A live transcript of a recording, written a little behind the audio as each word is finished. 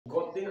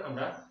গতদিন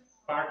আমরা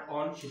পার্ট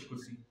 1 শেষ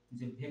করছি,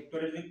 যে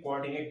ভেক্টরের যে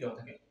কোঅর্ডিনেট দেওয়া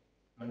থাকে,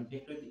 মানে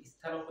ভেক্টরের যে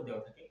স্থানাঙ্ক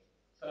দেওয়া থাকে,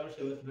 তাহলে আমরা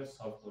সেগুলো কিভাবে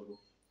সলভ করব।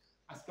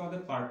 আজকে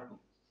আমাদের পার্ট 2,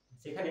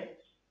 যেখানে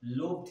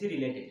লব্ধি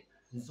রিলেটেড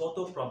যত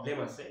প্রবলেম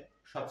আছে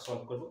সব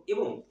সলভ করব,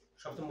 এবং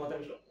সবচেয়ে মজার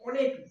বিষয়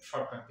অনেক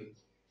শর্টকাট দেখব,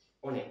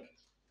 অনেক,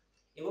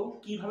 এবং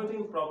কিভাবে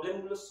তুমি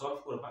প্রবলেমগুলো সলভ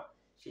করবা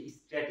সেই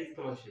স্ট্র্যাটেজি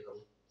তোমাকে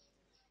শেখাবো।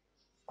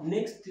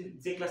 নেক্সট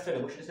যে ক্লাসটা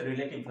নেব সেটা হচ্ছে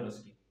রিলেটিভ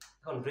ভেলোসিটি।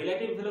 এখন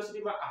রিলেটিভ ভেলোসিটি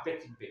বা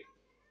আপেক্ষিক বেগ,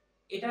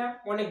 এটা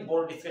অনেক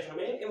বড় ডিসকাশন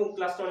হবে এবং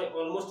ক্লাসটা অনেক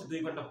অলমোস্ট 2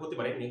 ঘন্টা হতে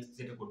পারে। নেক্সট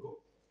যেটা করব,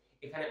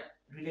 এখানে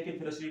রিলেটিভ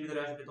ভেলোসিটির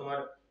ভিতরে আসবে তোমার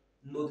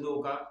নদী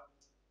নৌকা,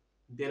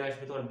 দেন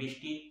আসবে তোমার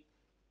বৃষ্টি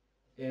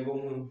এবং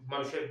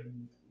মানুষের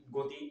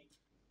গতি,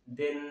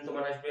 দেন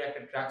তোমার আসবে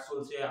একটা ট্রাক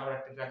চলছে, আবার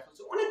একটা ট্রাক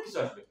চলছে, অনেক কিছু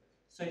আসবে।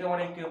 সো এটা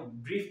অনেক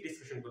ব্রিফ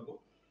ডিসকাশন করব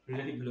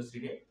রিলেটিভ ভেলোসিটি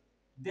নিয়ে।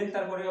 দেন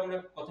তারপরে আমরা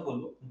কথা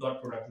বলবো ডট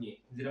প্রোডাক্ট নিয়ে,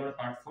 যেটা আমরা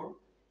পার্ট 4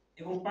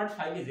 এবং পার্ট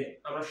 5 এ যে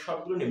আমরা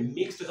সবগুলো নিয়ে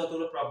মিক্সড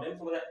যতগুলো প্রবলেম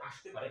তোমাদের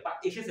আসতে পারে বা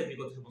এসেছে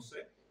বিগত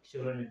বছরে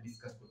সেগুলো নিয়ে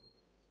ডিসকাস করব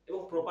এবং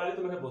প্রপারলি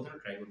তোমাকে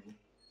বোঝানোর ট্রাই করব।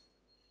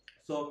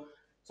 সো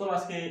চলো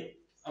আজকে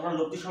আমরা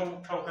লব্ধি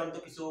সংক্রান্ত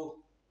কিছু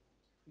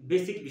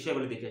বেসিক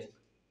বিষয়গুলো দেখে আসি।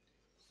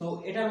 তো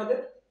এটা আমাদের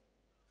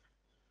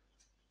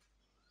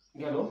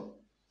গেল।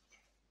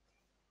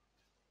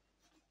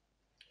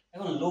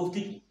 এখন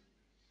লব্ধি কি?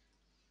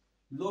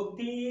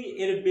 লব্ধি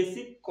এর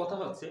বেসিক কথা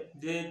হচ্ছে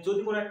যে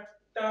যদি কোনো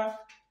একটা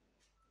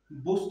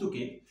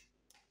বস্তুকে,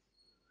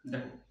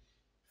 দেখো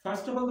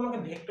ফার্স্ট অফ অল তোমাকে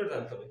ভেক্টর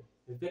জানতে হবে।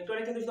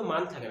 ভেক্টরে কিন্তু শুধু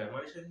মান থাকে না,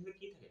 মানের সাথে সাথে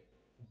কি থাকে,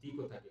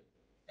 দিকও থাকে।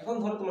 এখন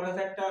ধরো তোমার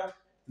কাছে একটা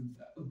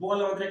বল,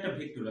 আমাদের একটা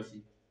ভেক্টর রাশি,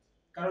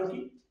 কারণ কি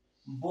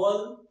বল,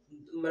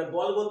 মানে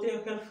বল বলতে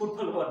এখানে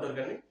ফুটবল হওয়ার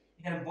দরকার নেই,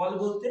 এখানে বল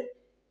বলতে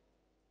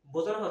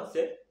বোঝানো হচ্ছে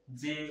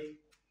যে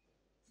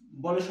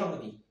বলের সংজ্ঞা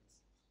কি,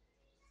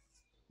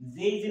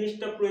 যেই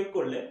জিনিসটা প্রয়োগ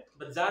করলে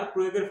বা যার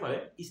প্রয়োগের ফলে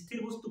স্থির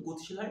বস্তু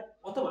গতিশীল হয়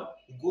অথবা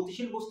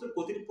গতিশীল বস্তুর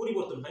গতির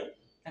পরিবর্তন হয়,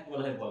 তাকে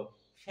বলা হয় বল।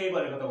 সেই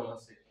বলের কথা বলা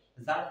হচ্ছে,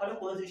 যার ফলে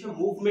কোনো জিনিসের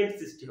মুভমেন্ট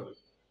সৃষ্টি হবে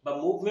বা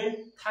মুভমেন্ট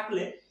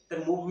থাকলে তার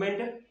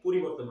মুভমেন্টের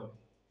পরিবর্তন হবে।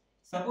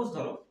 সাপোজ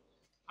ধরো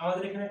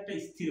আমাদের এখানে একটা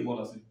স্থির বল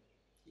আছে,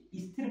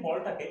 স্থির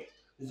বলটাকে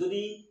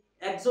যদি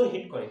একজন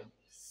হিট করে,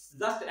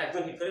 জাস্ট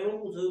একজন হিট করে, এবং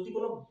যদি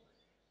কোনো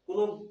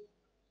কোনো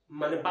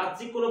মানে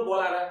বাহ্যিক কোনো বল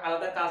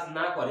আলাদা কাজ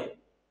না করে,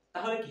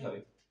 তাহলে কি হবে?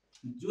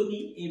 যদি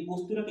এই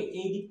বস্তুটাকে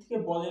এই দিক থেকে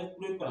বলের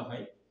প্রয়োগ করা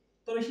হয়,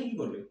 তবে সে কি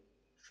করবে?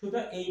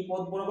 সোজা এই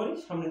পথ বরাবরই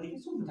সামনের দিকে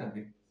চলতে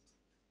থাকবে,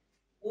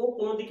 ও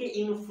কোনো দিকে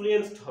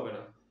ইনফ্লুয়েন্সড হবে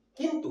না।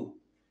 কিন্তু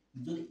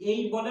যদি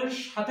এই বলের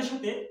সাথে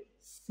সাথে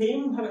সেম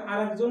ভাবে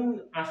আরেকজন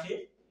আসে,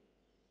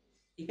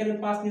 এখানে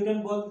 5 নিউটন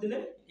বল দিলে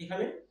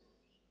এখানে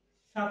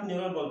 7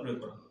 নিউটন বল প্রয়োগ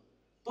করা হবে,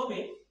 তবে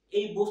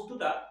এই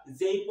বস্তুটা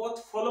যেই পথ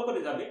ফলো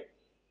করে যাবে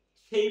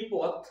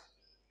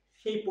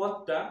সেই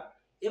পথটা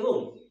এবং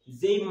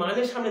যেই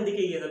মানের সামনের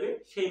দিকে এগিয়ে যাবে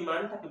সেই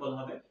মানটাকে বলা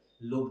হবে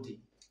লব্ধি।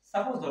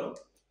 সাপোজ ধরো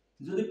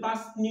যদি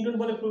 5 নিউটন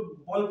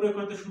বল প্রয়োগ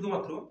করতে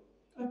শুধুমাত্র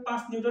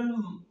 5 নিউটন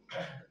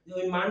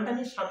ওই মানটা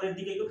নিয়ে সামনের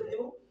দিকে এগোতো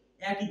এবং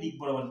একই দিক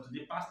বরাবর হতো, যে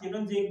 5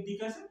 নিউটন যে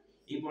দিকে আছে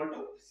এই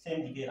বলটাও সেম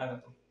দিকে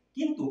আগাতো।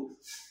 কিন্তু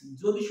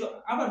যদি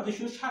আবার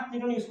যদি 7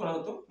 নিউটন ইউজ করা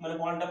হতো, মানে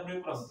বলটা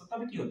প্রয়োগ করা হতো,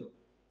 তবে কি হতো?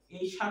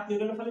 এই 7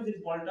 নিউটনের ফলে যে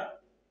বলটা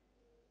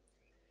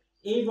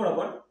এই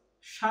বরাবর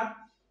 7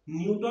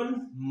 নিউটন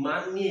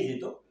মান নিয়ে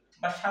যেত,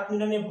 বা 7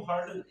 নিউটনের ভর,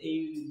 এই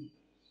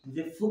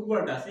যে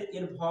ফুটবলটা আছে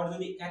এর ভর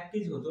যদি 1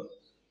 কেজি হতো,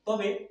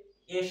 তবে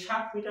এর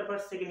 7 মিটার পার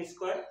সেকেন্ড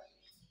স্কয়ার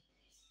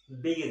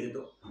বেগে যেত,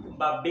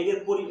 বা বেগের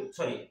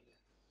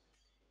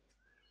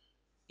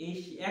এই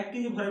 1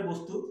 কেজি ভরের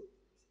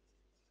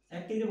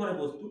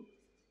বস্তু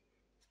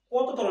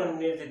কত ত্বরণ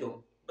নিয়ে যেত,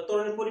 বা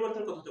ত্বরণের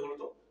পরিবর্তন কত হতো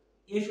বলতো?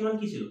 a সমান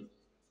কি ছিল?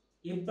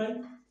 f by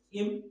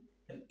m।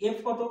 f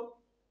কত?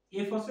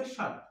 f হচ্ছে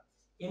 7,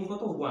 m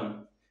কত? 1।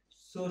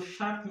 So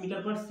 7 metre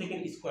per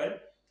second square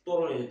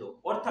ত্বরণে যেত,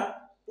 অর্থাৎ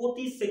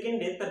প্রতি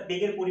সেকেন্ডে তার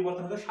বেগের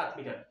পরিবর্তন হতো 7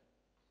 মিটার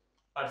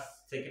পার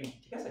সেকেন্ড,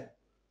 ঠিক আছে?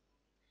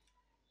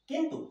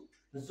 কিন্তু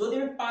যদি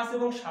আমি 5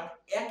 এবং 7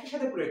 একই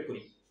সাথে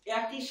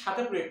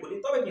প্রয়োগ করি,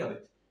 তবে কি হবে?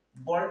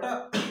 বলটা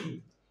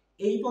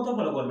এই পথে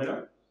ফলো করবে না,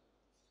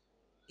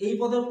 এই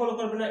পথে ফলো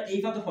করবে না, এই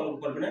পথে ফলো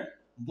করবে না,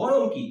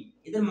 বরং কি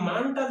এদের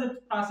মানটা যে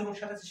 5 এবং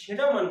 7 আছে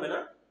সেটাও মানবে না,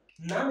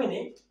 না মেনে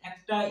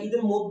একটা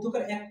এদের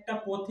মধ্যকার একটা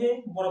পথে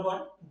বরাবর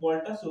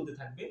বলটা চলতে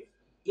থাকবে,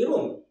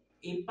 এবং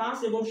এই 5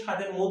 এবং 7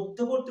 এর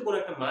মধ্যবর্তী কোন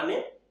একটা মানে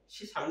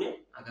সে সামনে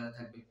আগাতে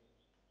থাকবে।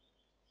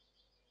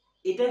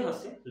 এটাই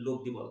হচ্ছে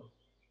লব্ধি বল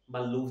বা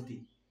লব্ধি,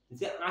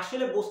 যে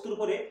আসলে বস্তুর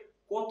উপরে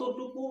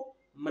কতটুকু,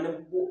 মানে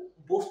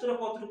বস্তুটা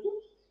কতটুকু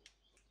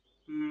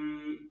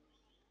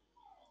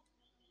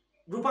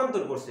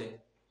রূপান্তর করছে।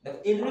 দেখো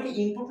এগুলো কি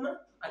ইনপুট না,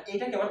 আর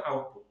এটা কেমন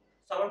আউটপুট।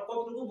 সো আমার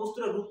কতটুকু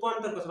বস্তুটা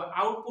রূপান্তর করছে বা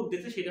আউটপুট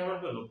দিতে, সেটা আমার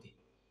লব্ধি।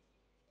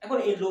 এখন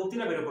এই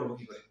লব্ধিটা বের করব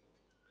কি করে?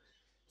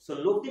 সো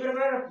লব্ধি বের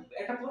করার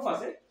একটা প্রুফ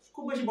আছে,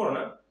 খুব বেশি বড়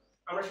না,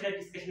 আমরা সেটা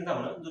ডিসকাশনে যাব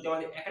না, যদি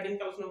আমাদের একাডেমিক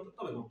আলোচনা হতো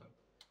তবে করতাম।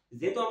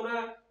 যেহেতু আমরা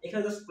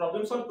এখানে জাস্ট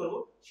প্রবলেম সলভ করব,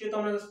 সেহেতু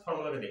আমরা জাস্ট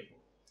ফর্মুলাটা দেখব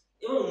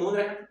এবং মনে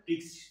রাখার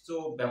ট্রিক্সও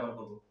ব্যবহার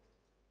করব।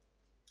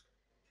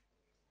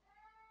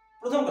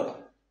 প্রথম কথা,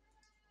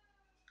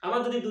 আমার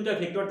যদি দুইটা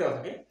ভেক্টর দেওয়া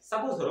থাকে,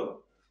 সাপোজ ধরো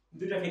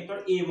দুইটা ভেক্টর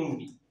a এবং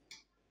b,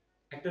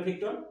 একটা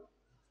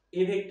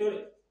ভেক্টর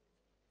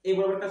a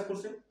বরাবর কাজ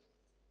করছে,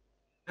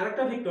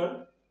 আরেকটা ভেক্টর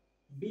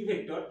b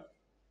ভেক্টর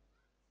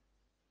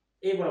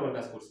a বরাবর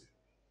কাজ করছে,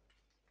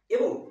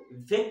 এবং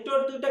ভেক্টর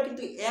দুইটা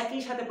কিন্তু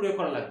একই সাথে প্রয়োগ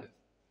করা লাগবে।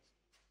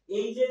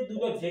 এই যে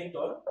দুটো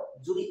ভেক্টর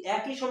যদি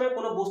একই সময়ে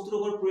কোনো বস্তুর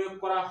উপর প্রয়োগ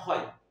করা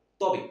হয়,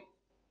 তবে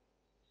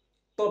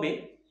তবে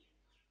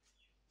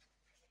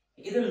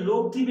এদের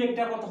লব্ধি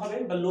বেগটা কত হবে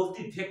বা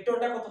লব্ধি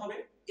ভেক্টরটা কত হবে,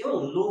 এবং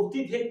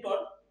লব্ধি ভেক্টর,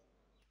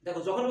 দেখো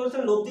যখন বলছে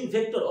লব্ধি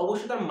ভেক্টর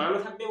অবশ্যই তার মান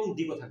থাকবে এবং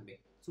দিকও থাকবে।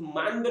 সো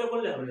মান বের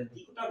করলে হবে না,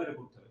 দিকটা বের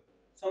করতে হবে।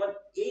 সো আমার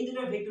এই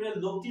দুটো ভেক্টরের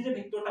লব্ধি যে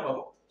ভেক্টরটা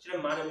পাবো সেটা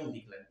মান এবং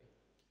দিক লাগবে।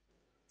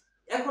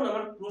 এখন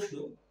আমার প্রশ্ন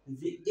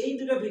যে এই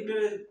দুটো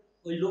ভেক্টরের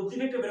ওই লব্ধি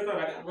ভেক্টর বের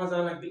করার আগে আমার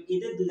জানা লাগবে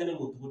এদের দুজনের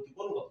মধ্যবর্তী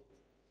কোণ কত।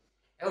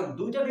 এখন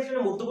দুইটা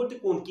ভেক্টরের মধ্যবর্তী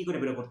কোণ কি করে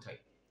বের করতে হয়?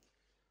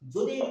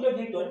 যদি এই দুটো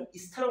ভেক্টর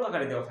স্থানাঙ্ক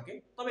আকারে দেওয়া থাকে,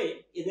 তবে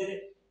এদের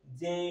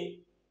যে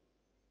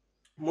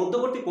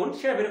মধ্যবর্তী কোণ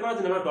সেটা বের করার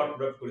জন্য আমরা ডট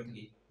ডট করে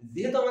থাকি।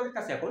 যেহেতু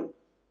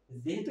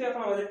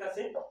এখন আমাদের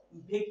কাছে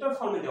ভেক্টর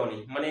ফর্মে দেওয়া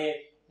নেই, মানে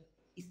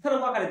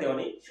স্থানাঙ্ক আকারে দেওয়া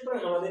নেই,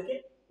 সুতরাং আমাদেরকে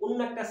অন্য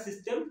একটা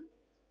সিস্টেম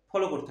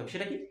ফলো করতে হবে।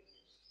 সেটা কি?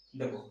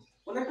 দেখো,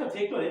 কোন একটা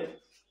ভেক্টরের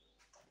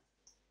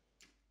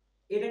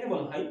এটাকে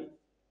বলা হয়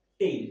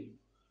টেইল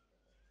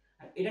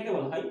আর এটাকে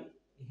বলা হয়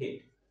হেড।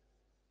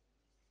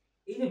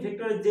 এই যে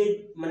ভেক্টরের যে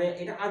মানে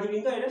এটা আদি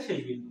বিন্দু আর এটা শেষ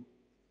বিন্দু,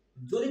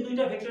 যদি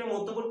দুইটা ভেক্টরের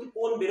মধ্যবর্তী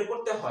কোণ বের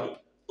করতে হয়,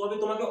 তবে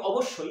তোমাকে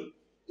অবশ্যই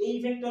এই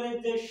ভেক্টরের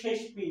যে শেষ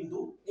বিন্দু,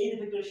 এই যে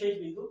ভেক্টরের শেষ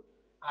বিন্দু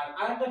আর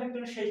আরেকটা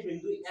ভেক্টরের শেষ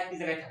বিন্দু একই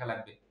জায়গায়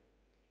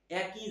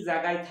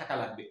থাকা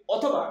লাগবে,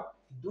 অথবা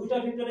দুইটা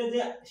ভেক্টরের যে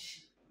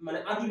মানে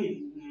আদি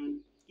বিন্দু,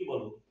 কি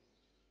বলবো,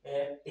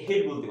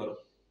 হেড বলতে পারো,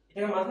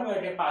 এটাকে মাথা বা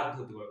এটাকে পা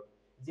ধরতে পারো,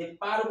 যে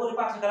পার উপরে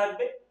পা থাকা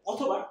লাগবে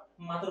অথবা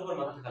মাথার উপর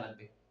মাথা থাকা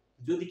লাগবে,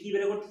 যদি কি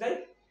বের করতে চাই,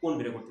 কোণ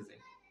বের করতে চাই।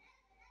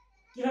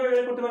 কিভাবে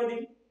বের করতে পারি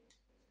দেখি।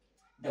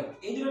 দেখো,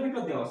 এই দুটো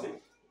ভেক্টর দেওয়া আছে,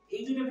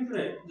 এই দুটো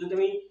ভেক্টরে যদি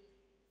আমি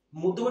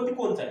মধ্যবর্তী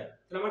কোণ চাই,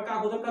 তাহলে আমার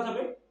কাগজের কাজ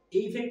হবে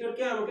এই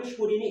ভেক্টরকে আমাকে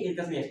সরিয়ে নিয়ে এর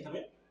কাছে নিয়ে আসতে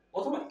হবে,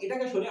 অথবা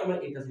এটাকে সরিয়ে আমার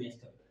এর কাছে নিয়ে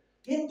আসতে হবে।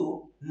 কিন্তু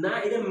না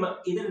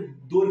এদের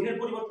দৈর্ঘ্যের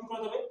পরিবর্তন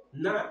করা যাবে,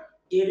 না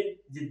এর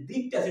যে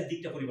দিকটা আছে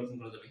দিকটা পরিবর্তন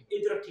করা যাবে, এই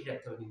দুটো ঠিক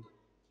রাখতে হবে। কিন্তু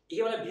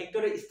একে বলে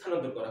ভেক্টরের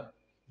স্থানান্তর করা,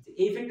 যে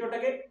এই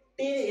ভেক্টরটাকে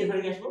টেনে এর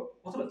ভাগে নিয়ে আসবো,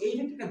 অথবা এই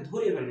ভেক্টরটাকে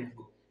ধরে এর ভাগে নিয়ে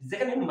আসবো,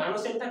 যেখানে মানও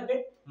সেম থাকবে,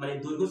 মানে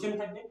দৈর্ঘ্য সেম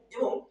থাকবে,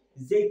 এবং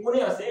যে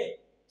কোণে আছে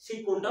সেই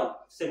কোণটাও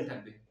সেম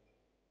থাকবে।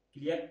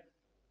 ক্লিয়ার?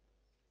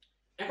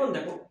 এখন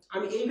দেখো,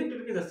 আমি এই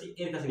ভেক্টরটাকে যাচ্ছি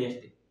এর কাছে নিয়ে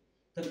আসতে,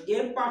 তাহলে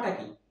এর পাটা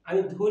কি আমি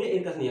ধরে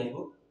এর কাছে নিয়ে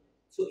আসবো।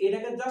 সো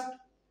এটাকে জাস্ট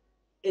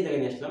এই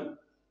জায়গায় নিয়ে আসলাম,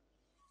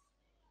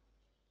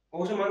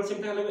 অবশ্যই মান সেম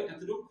থাকা লাগবে,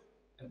 এতটুকু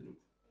এতটুকু।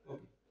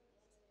 ওকে,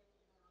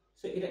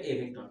 সো এটা এ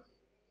ভেক্টর।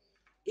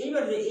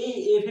 এইবার যে এই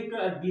এ ভেক্টর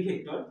আর বি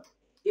ভেক্টর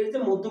এর যে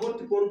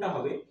মধ্যবর্তী কোণটা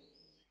হবে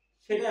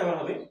সেটা আমার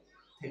হবে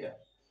থিটা।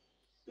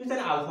 তুমি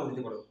তাহলে আলফা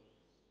দিতে পারো।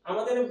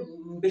 আমাদের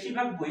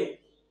বেশিরভাগ বইয়ে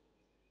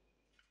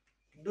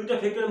দুইটা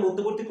ভেক্টরের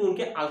মধ্যবর্তী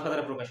কোণকে আলফা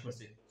দ্বারা প্রকাশ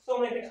করছে, সো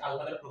আমরা এটাকে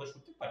আলফা দ্বারা প্রকাশ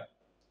করতে পারি।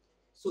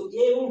 সো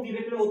এ এবং বি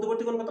ভেক্টরের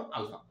মধ্যবর্তী কোণ কত?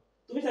 আলফা।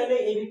 তুমি চাইলে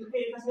এই ভেক্টরকে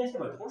এর কাছে নিয়ে আসতে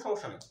পারো, কোনো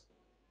সমস্যা নেই।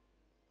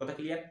 কথা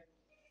ক্লিয়ার?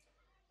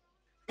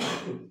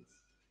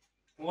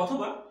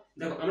 অথবা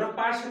দেখো, আমরা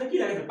পার সাথে কি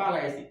লাগাইছি? পা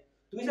লাগাইছি।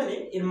 তুমি চাইলে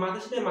এর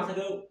মাথার সাথে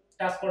মাথাকে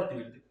টাচ করতে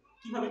পারবে।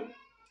 কিভাবে?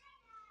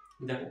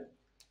 দেখো,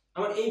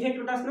 আমার এই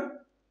ভেক্টরটা আছে না,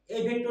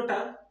 এই ভেক্টরটা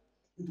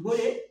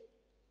ধরে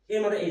এর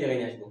মানে এই জায়গায়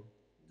নিয়ে আসবো।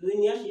 যদি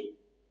নিয়ে আসি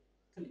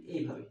তাহলে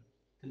এইভাবে,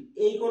 তাহলে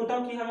এই কোণটাও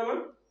কি হবে আমার?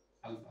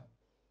 আলফা।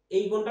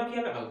 এই কোণটাও কি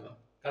হবে? আলফা।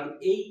 কারণ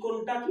এই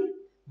কোণটা কি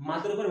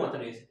মাথার উপরে মাথা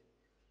রয়েছে,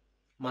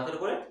 মাথার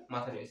উপরে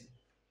মাথা রয়েছে।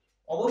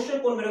 অবশ্যই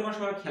কোণ বের করার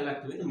সময় খেয়াল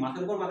রাখতে হবে যে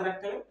মাথার উপর মাথা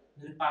রাখতে হবে,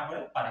 যদি পার করে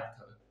পা রাখতে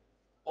হবে,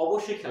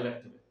 অবশ্যই খেয়াল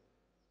রাখতে হবে।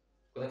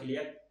 কথা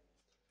ক্লিয়ার?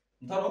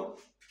 ধরো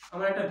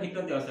আমার একটা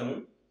ভেক্টর দেওয়া আছে, এমন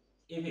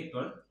এ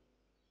ভেক্টর,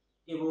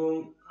 এবং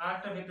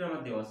আরেকটা ভেক্টর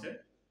আমার দেওয়া আছে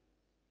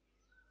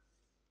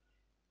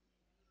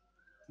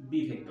বি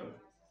ভেক্টর,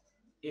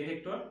 এ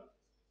ভেক্টর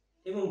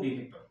এবং বি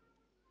ভেক্টর।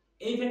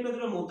 এই ভেক্টর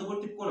দুটোর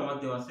মধ্যবর্তী কোণ আমার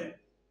দেওয়া আছে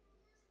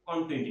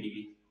 120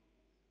 ডিগ্রি।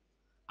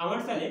 আমার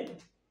চাইলে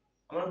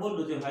আমার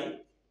বললো যে ভাই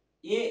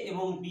এ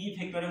এবং বি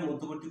ভেক্টরের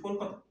মধ্যবর্তী কোণ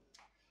কত?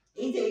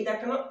 এই যে এই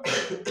দাগটা না,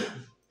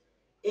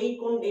 এই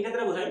কোণ এটা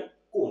দ্বারা বোঝায়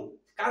কোণ।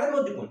 কাদের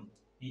মধ্যে কোণ?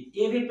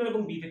 এ ভেক্টর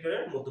এবং বি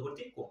ভেক্টরের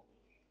মধ্যবর্তী কোণ।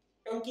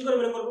 এখন কি করে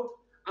বের করব?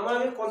 আমার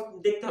আগে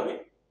দেখতে হবে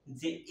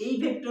যে এই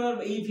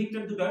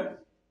ভেক্টর দুটার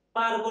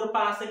পার উপর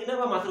পা আছে কিনা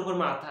বা মাথার উপর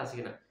মাথা আছে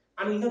কিনা।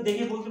 আমি কিন্তু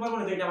দেখে বলতে পারবো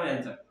না যে এটা আমার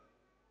অ্যানসার,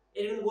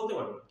 এটা কিন্তু বলতে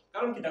পারবো না।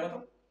 কারণ কি? দেখো তো,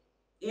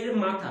 এর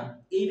মাথা,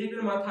 এই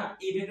ভেক্টরের মাথা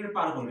এই ভেক্টরের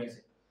পার উপর রয়েছে,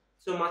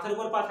 সো মাথার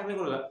উপর পা থাকলে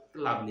কোনো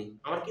লাভ নেই।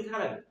 আমার কি থাকা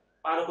লাগবে?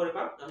 পার উপরে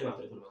পা, নাকি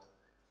মাথার উপর মাথা।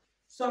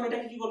 সো আমি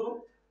এটাকে কি করব?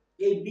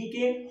 এই বি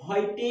কে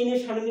হয় 10 এর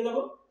সামনে নিয়ে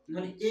যাবো,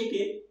 নাহলে এ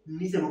কে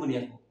নিচে মুখে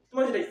নিয়ে আসবো,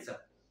 তোমার যেটা ইচ্ছা।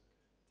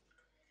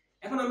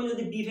 এখন আমি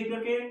যদি বি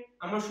ভেক্টরকে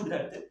আমার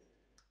সুবিধার্থে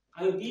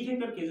আমি বি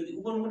ভেক্টরকে যদি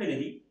উপর মুখে টেনে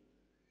দিই,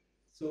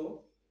 সো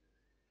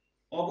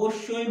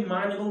অবশ্যই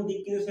মান এবং দিক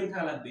কিন্তু সেম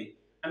থাকা লাগবে।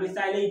 আমি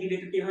চাইলেই বি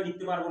ভেক্টরকে এভাবে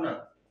লিখতে পারবো না,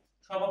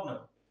 সম্ভব না।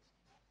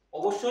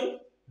 অবশ্যই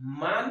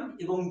মান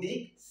এবং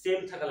দিক সেম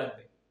থাকা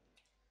লাগবে।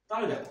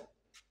 তাহলে দেখো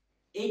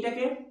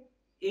এইটাকে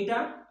এটা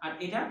আর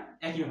এটা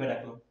একইভাবে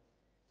রাখলো,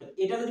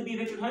 এটা যদি বি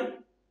ভেক্টর হয়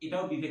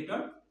এটাও বি ভেক্টর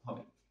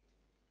হবে।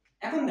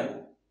 এখন দেখো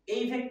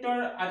এই ভেক্টর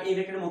আর এই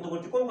ভেক্টরের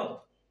মধ্যবর্তী কোণ কত?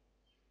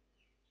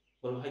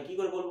 বলো ভাই কি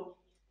করে বলবো?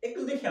 একটু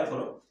যদি খেয়াল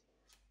করো,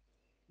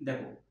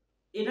 দেখো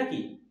এটা কি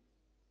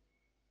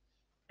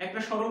একটা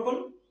সরল কোণ,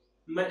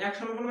 মানে এক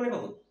সরল কোণ মানে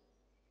কত?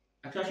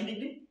 180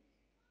 ডিগ্রি।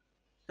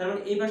 তার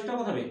মানে এই পাশটা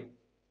কত হবে?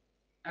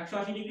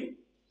 180 ডিগ্রি।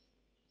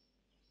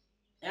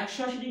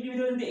 180 ডিগ্রির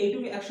ভিতরে যদি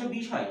এইটুকু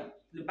 120 হয়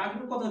তাহলে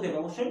বাকিটুকু কত হতে হবে?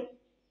 অবশ্যই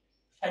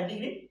 60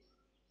 ডিগ্রি।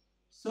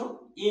 সো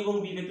এ এবং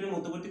বি ভেক্টরের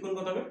মধ্যবর্তী কোণ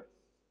কত হবে?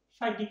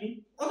 60 ডিগ্রি।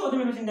 অথবা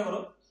তুমি একটু চিন্তা করো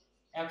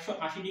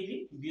 180 ডিগ্রি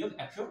বিয়োগ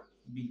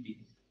 120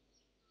 ডিগ্রি।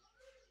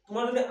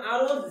 তোমার যদি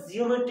আরো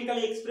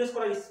জিওমেট্রিক্যালি এক্সপ্রেস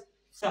করার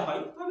ইচ্ছা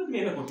হয় তাহলে তুমি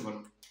এভাবে করতে পারো,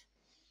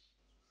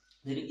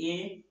 যে এ,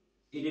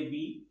 এটা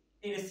বি,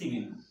 এটা সি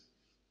বিন্দু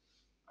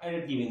আর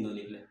এটা ডি বিন্দু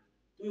লিখলে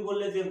তুমি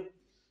বললে যে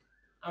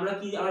আমরা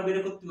বের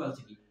করতে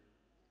পারছি কি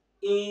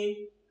এ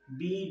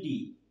বি ডি,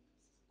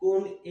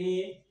 কোণ এ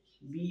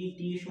বি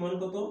ডি সমান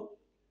কত?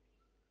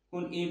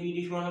 কোণ এ বি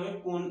ডি সমান হবে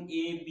কোণ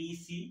এ বি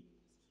সি,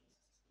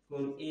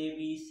 কোণ এ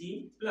বি সি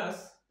প্লাস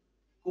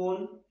কোণ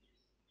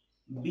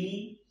বি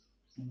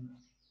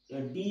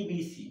ডি বি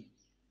সি,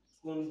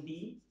 কোণ ডি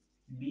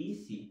বি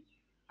সি।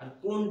 আর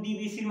কোণ ডি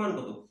বি সি এর মান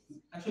কত?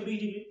 120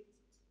 ডিগ্রি।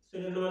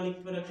 সেটা আমরা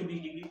লিখতে পারি 120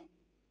 ডিগ্রি।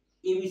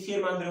 এ বি সি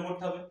এর মান বের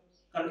করতে হবে,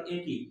 কারণ এ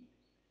কি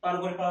পার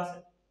করে পাওয়া আছে।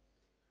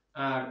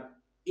 আর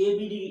এ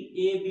বি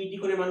ডি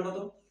কোণের মান কত?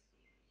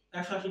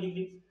 180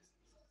 ডিগ্রি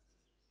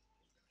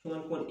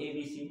সমান কোণ এ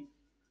বি সি।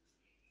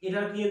 এটা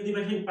কি যদি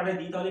আমরা পাঠিয়ে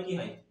দিই তাহলে কি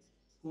হয়?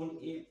 কোণ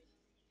এ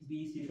বি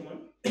সি সমান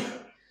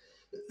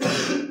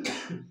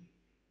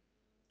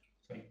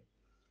সরি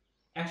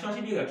 180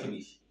 বিয়োগ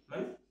 120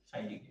 মানে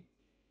 60 ডিগ্রি।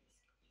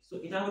 সো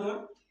এটা হবে তোমার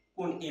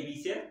কোণ এ বি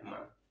সি এর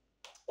মান।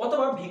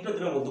 অথবা ভেক্টর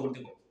দুটোর মধ্যবর্তী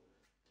কোণ।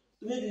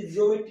 তুমি যদি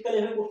জিওমেট্রিক্যালি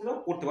এভাবে করতে চাও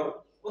করতে পারো,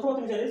 অথবা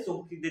তুমি চাইলে চোখ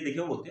দিয়ে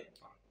দেখেও বলতে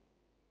পারো।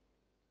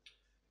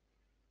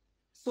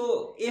 সো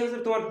এই হচ্ছে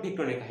তোমার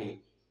ভেক্টরের কাহিনী,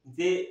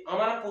 যে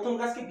আমার প্রথম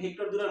কাজ কি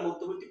ভেক্টর দুটোর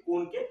মধ্যবর্তী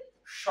কোণকে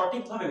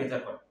সঠিকভাবে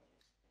মেজার করা।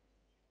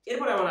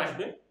 এরপরে আমার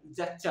আসবে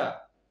যে আচ্ছা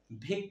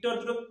ভেক্টর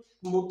দুটোর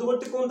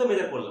মধ্যবর্তী কোণ তো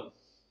মেজার করলাম,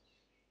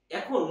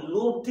 এখন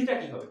লব্ধিটা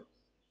কি হবে?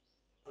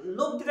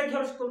 লব্ধিটা কি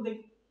হবে সেটা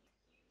দেখি।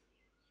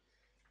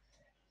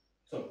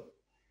 চলো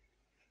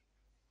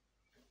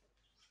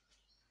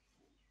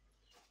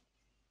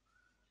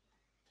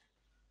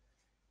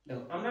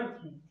দেখো আমরা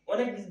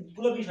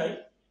অনেকগুলো বিষয়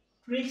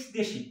ট্রিক্স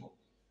দিয়ে শিখবো।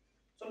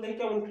 চলো দেখি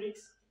কেমন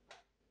ট্রিক্স।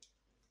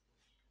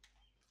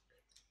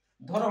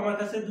 ধরো আমার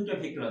কাছে দুটো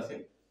ভেক্টর আছে,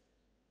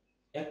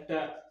 একটা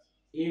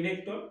এ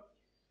ভেক্টর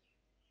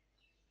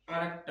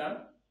আর একটা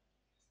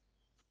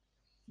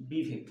বি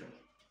ভেক্টর।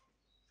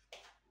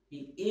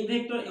 এই এ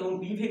ভেক্টর এবং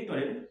বি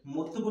ভেক্টরের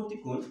মধ্যবর্তী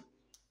কোণ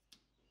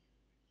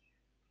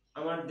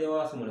আমার দেওয়া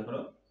আছে মনে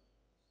করো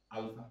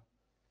আলফা।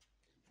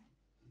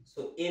 সো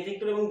এ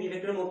ভেক্টর এবং বি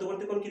ভেক্টরের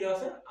মধ্যবর্তী কোণ কি দেওয়া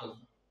আছে?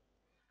 আলফা।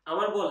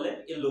 আমার বললে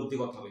এর লব্ধি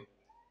কত হবে,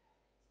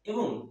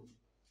 এবং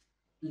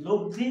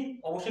লব্ধি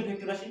অবশ্যই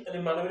ভেক্টর রাশি, তাহলে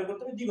মান বের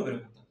করতে হবে, দিকও বের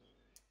করতে হবে।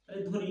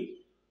 তাহলে ধরি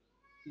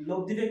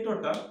লব্ধি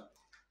ভেক্টরটা,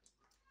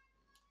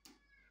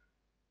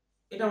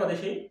 এটা আমাদের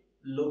সেই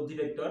লব্ধি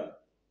ভেক্টর,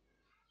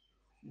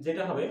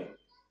 যেটা হবে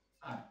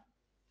আর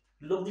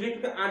লব্ধি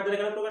ভেক্টরকে আর দ্বারা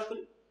কেন প্রকাশ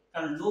করি?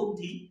 কারণ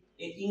লব্ধি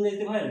এর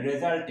ইংরেজিতে হয়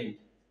রেজাল্টেন্ট।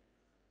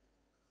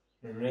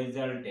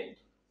 রেজাল্টেন্ট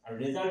আর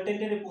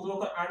রেজাল্টেন্টের প্রথম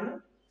অক্ষর আর না,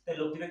 তাই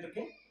লব্ধি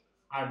ভেক্টরকে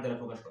আর দ্বারা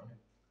প্রকাশ করা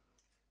হয়।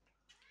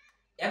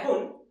 এখন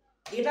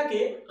এটাকে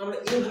আমরা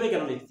এইভাবে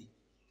কেন লিখছি?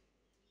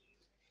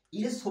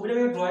 এই যে ছবিটা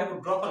আমি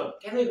ড্র করলাম,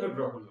 কেন এইভাবে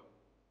ড্র করলাম?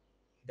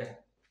 দেখো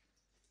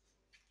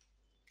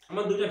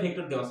আমার দুইটা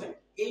ভেক্টর দেওয়া আছে,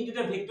 এই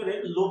দুইটা ভেক্টরের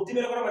লব্ধি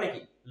বের করা মানে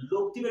কি?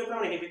 লব্ধি বের করা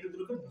মানে কি ভেক্টর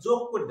দুটোকে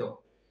যোগ করে দেওয়া।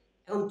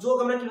 এখন যোগ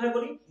আমরা কিভাবে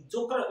করি?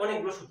 যোগ করার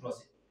অনেকগুলো সূত্র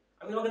আছে,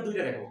 আমি তোমাকে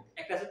দুইটা দেখাবো।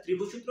 একটা আছে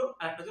ত্রিভুজ সূত্র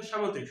আর একটা হচ্ছে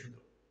সামান্তরিক সূত্র।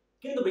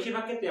 কিন্তু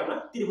বেশিরভাগ ক্ষেত্রে আমরা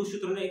ত্রিভুজ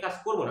সূত্র নিয়ে কাজ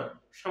করব না,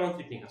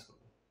 সামান্তরিক নিয়ে কাজ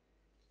করব।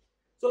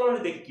 চলো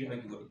আমরা দেখি কিভাবে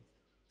কি করি।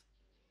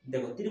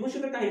 দেখো ত্রিভুজ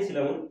সূত্রের কাহিনী ছিল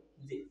এমন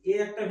যে এ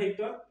একটা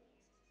ভেক্টর,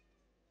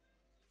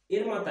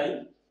 এর মাথায়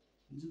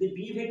যদি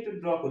বি ভেক্টর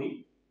ড্র করি,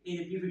 এই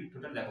যে বি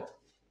ভেক্টরটা দেখো,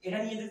 এটা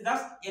নিয়ে যে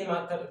জাস্ট এর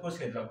মাথার উপর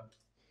ছেড়ে দিলাম,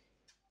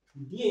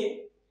 দিয়ে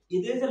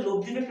এদের যে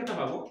লব্ধি ভেক্টরটা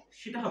পাবো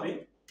সেটা হবে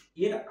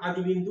এর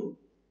আদি বিন্দু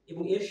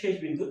এবং এর শেষ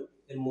বিন্দু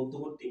এর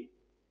মধ্যবর্তী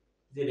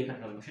যে রেখাটা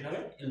টানবো সেটা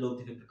হবে এর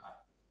লব্ধি ভেক্টর আর।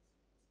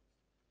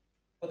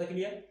 কথা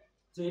ক্লিয়ার?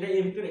 তো এটা এ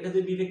ভেক্টর, এটা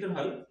যদি বি ভেক্টর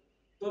হয়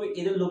তবে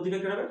এদের লব্ধি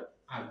ভেক্টর হবে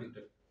আর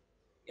ভেক্টর।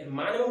 এর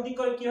মান এবং দিক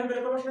করে কিভাবে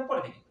বের করব সেটা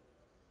পরে দেখি।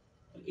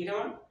 এটা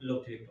আমার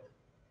লব্ধি ভেক্টর।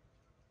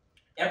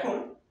 এখন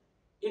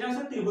এটা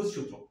হচ্ছে ত্রিভুজ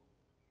সূত্র,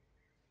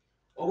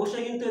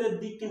 অবশ্যই কিন্তু এদের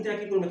দিক কিন্তু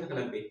একই ক্রমে থাকা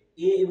লাগবে,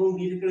 এ এবং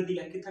বি ভেক্টরের দিক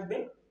একই থাকবে,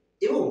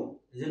 এবং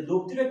যে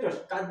লব্ধি ভেক্টর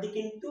তার দিক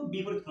কিন্তু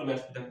বিপরীত ক্রমে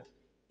আসবে। দেখো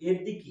এর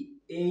দিক কি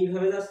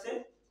এইভাবে যাচ্ছে,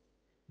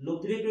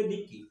 লব্ধি ভেক্টরের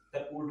দিক কি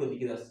তার উল্টো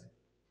দিকে যাচ্ছে।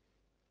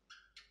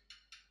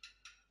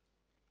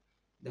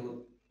 দেখো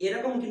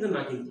এরকম কিন্তু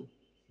না, কিন্তু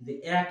যে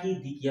একই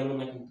দিক এমন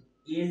না, কিন্তু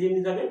এ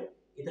যেমনি যাবে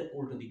এটা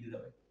উল্টো দিকে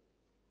যাবে।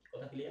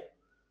 কথা ক্লিয়ার?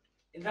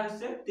 এটা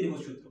হচ্ছে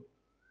ত্রিভুজ সূত্র।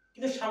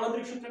 কিন্তু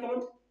সামান্তরিক সূত্র কেমন?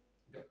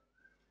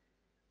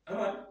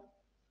 আমার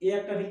এই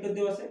একটা ভেক্টর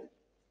দেওয়া আছে,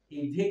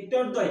 এই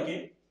ভেক্টর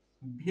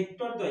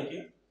দ্বয়কে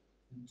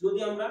যদি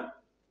আমরা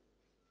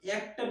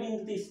একটা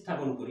বিন্দুতে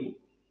স্থাপন করি,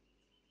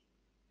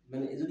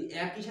 মানে যদি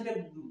একই সাথে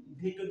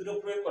ভেক্টর দুটো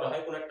প্রয়োগ করা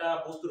হয় কোন একটা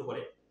বস্তুর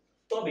উপরে,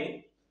 তবে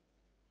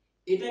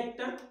এটা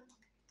একটা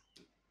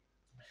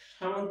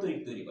সামান্তরিক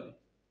তৈরি করে,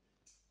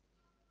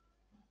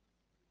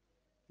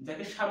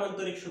 যাকে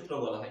সামান্তরিক সূত্র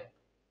বলা হয়।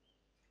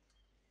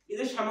 এই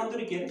যে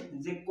সামান্তরিকের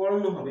যে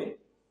কর্ণ হবে,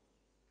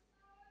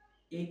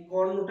 এই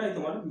কর্ণটাই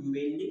তোমার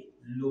মেইনলি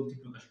লব্ধি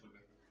প্রকাশ করবে,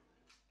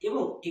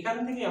 এবং এখান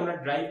থেকে আমরা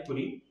ড্রাইভ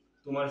করি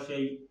তোমার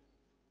সেই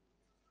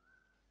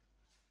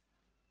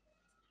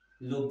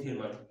লব্ধির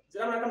মান,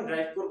 যেটা আমরা এখন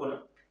ড্রাইভ করব না,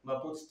 বা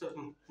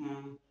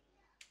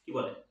কি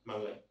বলে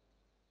বাংলায়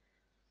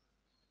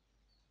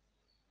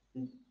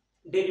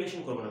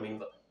ডেরিভেশন করব না, মেইন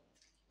কথা।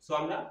 সো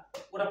আমরা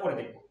ওটা পরে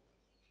দেখব।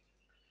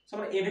 সো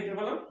আমরা এ ভেক্টর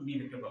পেলাম, বি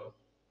ভেক্টর পেলাম,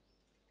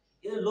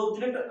 এই লব্ধি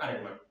ভেক্টর আর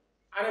এর মান,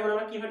 আর এর মান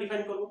আমরা কিভাবে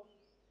ডিফাইন করব?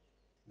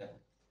 দেখো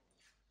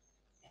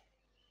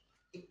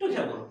একটু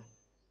খেয়াল করো,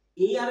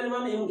 এ আর এর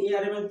মান এবং এ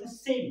আর এর মান তো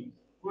সেম,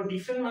 কোনো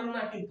ডিফারেন্ট মান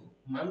না, কিন্তু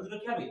মান দুটো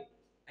কি হবে?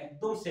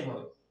 একদম সেম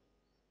হবে।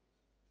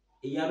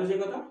 এই আরও যে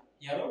কথা,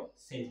 এই আরও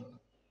সেম কথা।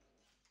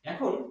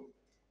 এখন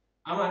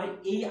আমার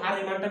এই আর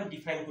এর মানটা আমি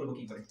ডিফাইন করব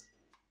কি করে?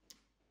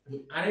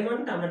 আর এর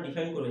মানটা আমরা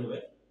ডিফাইন করে হবে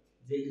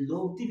যে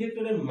লব্ধি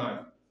ভেক্টরের মান,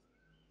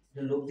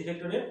 লব্ধি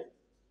ভেক্টরের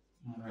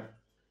মান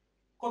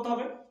কত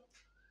হবে?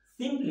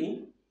 সিম্পলি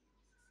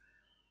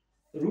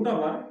রুট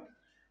ওভার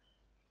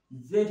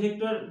যে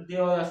ভেক্টর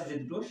দেওয়া আছে যে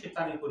দুটো, সে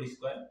তার উপর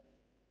square,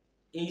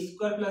 a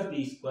square plus b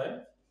square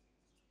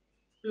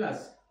plus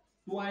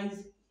twice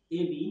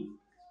ab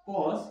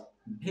cos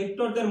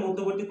ভেক্টরদের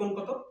মধ্যবর্তী কোণ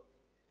কত?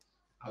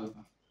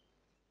 আলফা।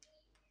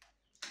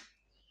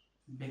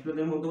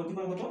 ভেক্টরদের মধ্যবর্তী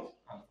কোণ কত?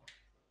 আলফা।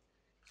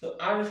 সো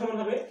r সমান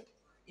হবে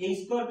a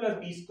square plus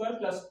b square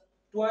plus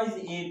twice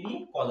ab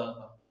cos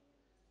alpha.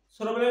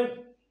 ছোটবেলায়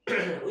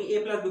ওই a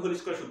plus b whole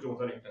square সূত্র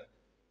মতো একটা,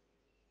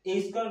 a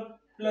square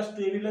plus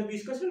 2ab plus b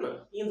square ছিল না,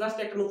 এই জাস্ট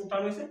একটা নতুন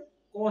টার্ম হয়েছে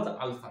cos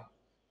আলফা।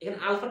 এখানে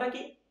আলফাটা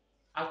কি?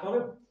 আলফা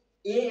হবে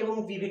a এবং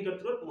b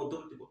ভেক্টরগুলোর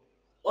মধ্যবর্তী কোণ,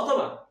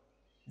 অথবা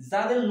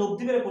যাদের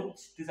লব্ধি বের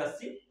করতে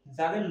চাচ্ছি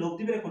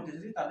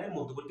তাদের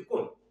মধ্যবর্তী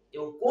কোণ।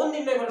 এবং কোণ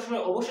নির্ণয় করার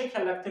সময় অবশ্যই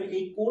খেয়াল রাখতে হবে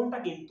এই কোণটা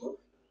কিন্তু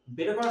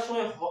বের করার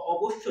সময়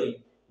অবশ্যই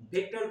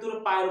ভেক্টর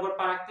দুটোর পায়ের উপর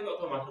পা রাখতে হবে,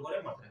 অথবা মাথার উপরে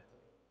মাথা রাখতে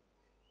হবে,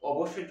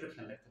 অবশ্যই এটা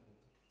খেয়াল রাখতে হবে।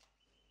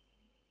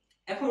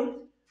 এখন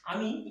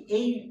আমি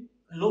এই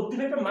লব্ধি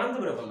ভেক্টর মান তো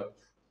বের করলাম,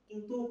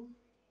 কিন্তু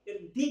এর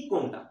দিক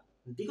কোনটা?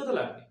 দিকও তো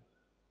লাগবে।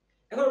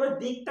 এখন আমরা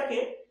দিকটাকে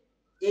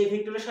a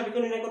ভেক্টরের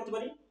সাপেক্ষে নির্ণয় করতে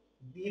পারি,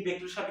 b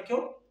ভেক্টরের সাপেক্ষেও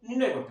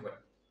নির্ণয় করতে পারি,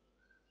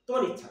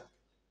 তোমার ইচ্ছা।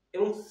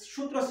 এবং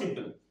সূত্র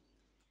সিম্পল।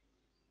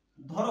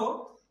 ধরো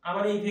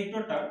আমার এই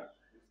ভেক্টরটা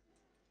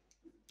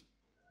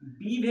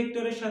b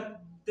ভেক্টরের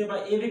সাথে বা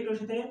a ভেক্টরের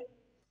সাথে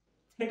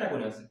থিটা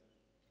কোণে আছে,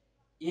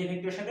 a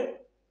ভেক্টরের সাথে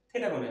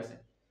থিটা কোণে আছে,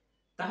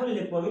 তাহলে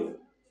লিখব আমি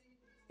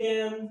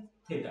tan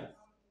থিটা।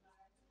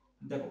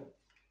 দেখো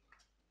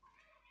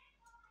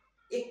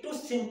একটু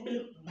সিম্পল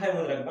ভাবে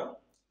মনে রাখবা,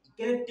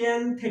 এখানে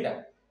tan থিটা।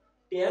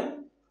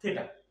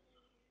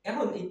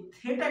 এখন এই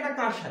থিটাটা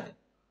কার সাথে?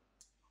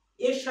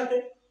 এর সাথে।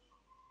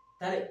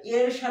 তাহলে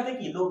এর সাথে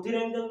কি লব্ধির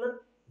অ্যাঙ্গেল না?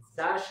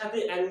 যার সাথে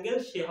অ্যাঙ্গেল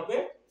সে হবে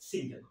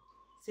সিঙ্গেল।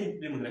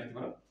 সিম্পলি মনে রাখতে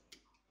পারো,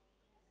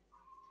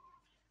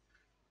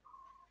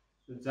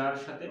 যার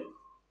সাথে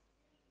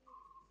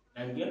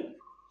অ্যাঙ্গেল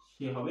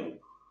সে হবে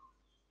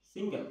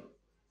সিঙ্গেল।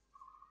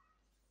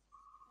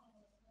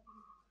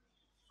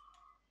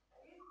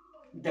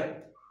 দেখো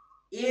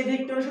এ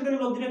ভেক্টরের সাথে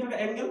লব্ধি ভেক্টরের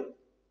অ্যাঙ্গেল,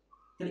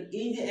 তাহলে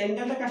এই যে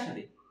অ্যাঙ্গেলটা কার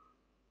সাথে?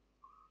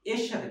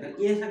 এর সাথে। তাহলে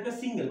এ থাকবে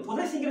সিঙ্গেল,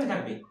 কোথায় সিঙ্গেল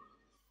থাকবে?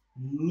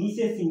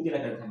 নিচে সিঙ্গেল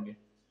আকারে থাকবে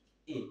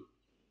এ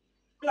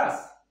প্লাস।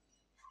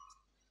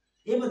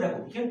 এবার দেখো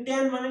এখানে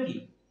tan মানে কি?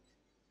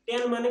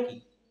 tan মানে কি?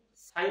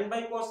 sin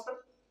বাই cos না?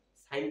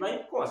 sin by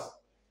cos।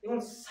 এখন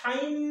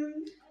sin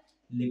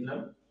লিখলাম,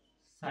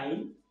 sin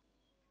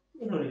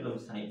এখানে লিখলাম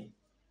sin।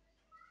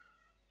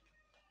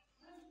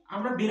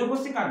 আমরা বের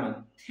করছি কার মান?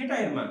 থিটা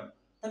এর মান।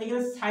 তাহলে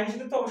এখানে sin এর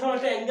সাথে তো অবশ্যই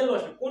একটা অ্যাঙ্গেল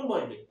বসবে, কোণ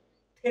বসবে।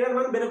 থিটার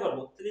মান বের করব,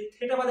 তাহলে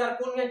থিটা বাদে আর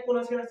কোণ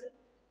আছে?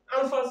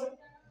 আলফা আছে।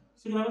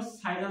 সেখানে হবে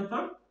sin আলফা,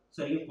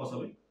 সরি cos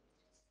হবে,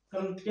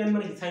 কারণ tan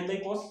মানে কি? sin বাই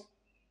cos,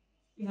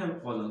 এখানে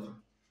cos আলফা।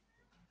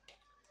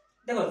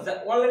 দেখো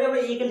অলরেডি আমরা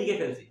a কে লিখে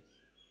ফেলছি,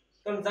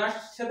 কারণ যার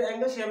সাথে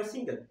অ্যাঙ্গেল সে হবে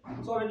সিঙ্গেল।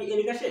 সো অলরেডি a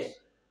লেখা শেষ।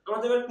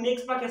 আমাদের এবার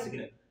নেক্সট বাকি আছে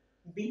কিনা?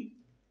 b,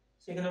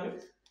 সেখানে হবে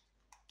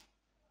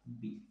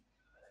b।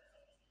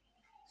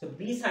 So b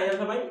sin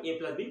alpha by a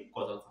plus b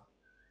cos alpha.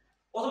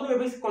 অথবা তুমি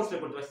বেসিক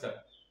কনসিডার করতে পারছো,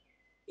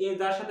 a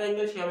যার সাথে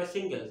অ্যাঙ্গেল সে হবে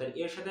সিঙ্গেল, তাহলে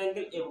এর সাথে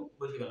অ্যাঙ্গেল a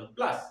বসে গেল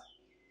প্লাস।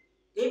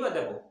 এইবার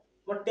দেখো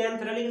তোমার tan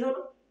থিটা লিখে দাও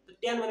না, তো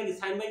tan মানে কি?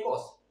 sin by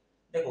cos।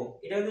 দেখো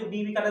এটা যদি b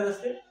b কাটা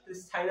যাচ্ছে, তাহলে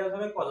sin alpha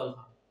by cos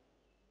alpha.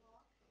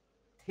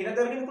 Theta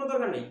দেওয়ার কিন্তু কোনো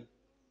দরকার নেই,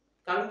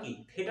 কারণ কি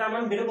থিটার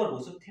মান বের করব।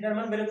 সো থিটার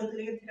মান বের করতে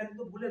গেলে থিটা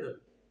তো ভুলে যাবে।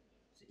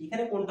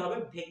 এখানে কোনটা হবে?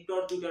 ভেক্টর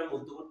দুইটার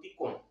মধ্যবর্তী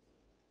কোণ।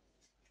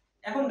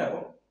 এখন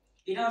দেখো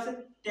এটা আছে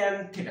tan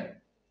থিটা।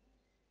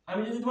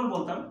 আমি যদি তোমার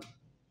বলতাম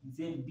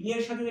যে বি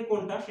এর সাথে যে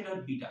কোণটা সেটা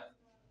বিটা,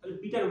 তাহলে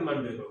বিটার মান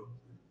বের করো।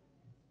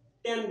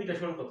 tan বিটা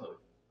সমান কত হবে?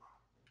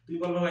 তুমি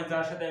বলবে ভাই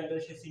যার সাথে অ্যাঙ্গেল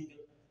সে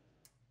সিঙ্গেল।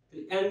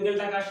 তাহলে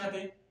অ্যাঙ্গেলটা কার সাথে?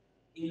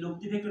 এই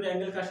লব্ধি ভেক্টরের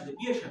অ্যাঙ্গেল কার সাথে?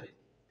 বি এর সাথে।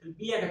 তাহলে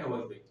বি একা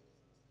বসবে।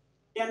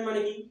 tan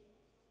মানে কি?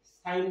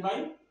 sin by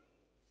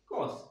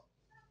cos।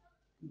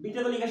 বিটা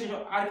তো লেখা শেষ,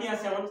 আর কি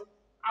আছে আমার?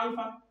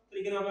 আলফা। তাহলে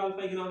এখানে হবে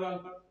আলফা, এখানে হবে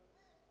আলফা।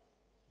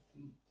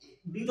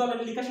 বি তো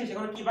অলরেডি লেখা শেষ,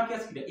 এখন কি বাকি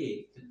আছে? কি এ।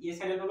 এ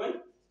sin alpha by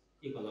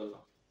A cos alpha.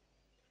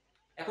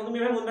 এখন তুমি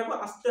এভাবে মনে রাখো,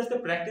 আস্তে আস্তে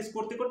প্র্যাকটিস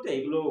করতে করতে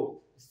এগুলো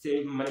সেভ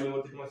মানে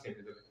মেমোরিতে তোমার সেভ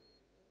হয়ে যাবে।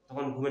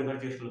 তখন ঘুমের ঘরে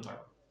জিজ্ঞেস করতে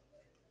পারো।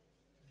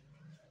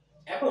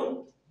 এখন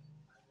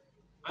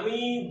আমি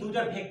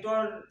দুটা ভেক্টর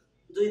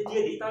যদি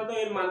দিয়ে দিই তাহলে তো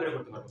এর মান বের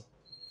করতে পারবো।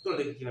 চলো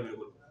দেখি কিভাবে বের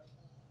করব।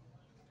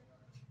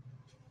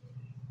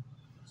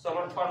 সো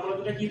আমার ফর্মুলা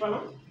দুটো কি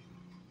পেলাম?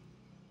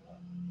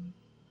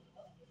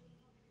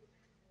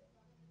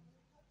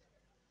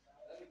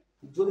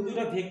 যদি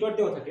দুইটা ভেক্টর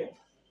দেওয়া থাকে,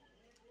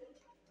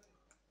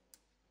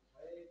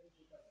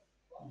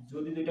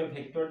 যদি দুইটা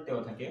ভেক্টর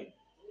দেওয়া থাকে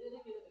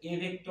এ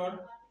ভেক্টর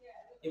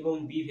এবং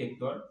বি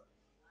ভেক্টর,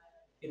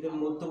 এদের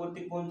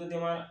মধ্যবর্তী কোণ যদি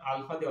আমার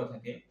আলফা দেওয়া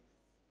থাকে,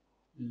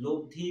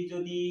 লব্ধি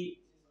যদি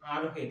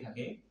আর হয়ে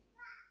থাকে,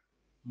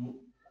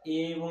 এ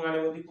এবং আর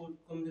এর মধ্যে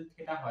কোণ যদি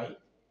থিটা হয়,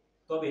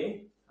 তবে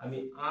আমি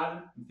আর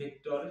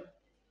ভেক্টর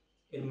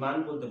এর মান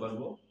বলতে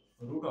পারবো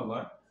root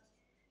over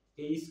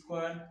a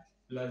square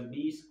plus b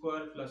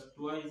square plus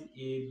twice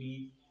ab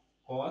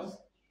cos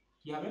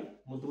কি হবে?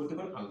 মধ্যবর্তী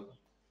কোণ আলফা।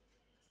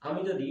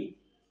 আমি যদি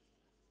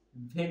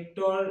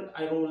ভেক্টর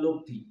এবং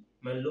লব্ধি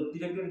মানে লব্ধি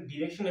ভেক্টরের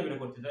ডিরেকশনে বের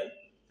করতে যাই,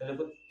 তাহলে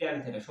tan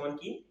থিটা সমান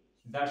কি?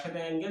 যার সাথে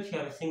অ্যাঙ্গেল সে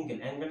হবে সিঙ্গেল।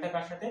 অ্যাঙ্গেলটা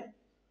কার সাথে?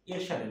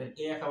 এর সাথে। তাহলে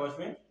a একা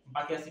বসবে,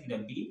 বাকি আছে কিটা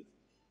b,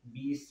 b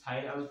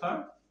sin alpha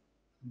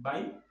by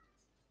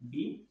b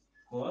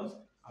cos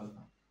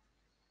alpha.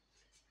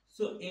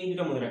 So এই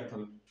দুটো মনে রাখতে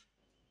হবে।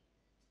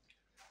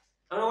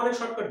 আমরা অনেক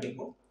শর্টকাট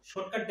দেখবো।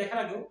 শর্টকাট দেখার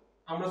আগেও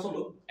আমরা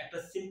চলো একটা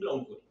সিম্পল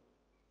অঙ্ক করি।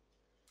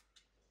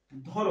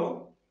 ধরো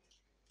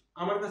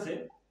আমার কাছে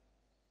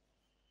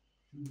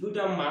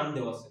দুটা মান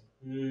দেওয়া আছে,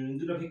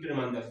 দুটো ভেক্টরের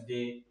মান দেওয়া আছে, যে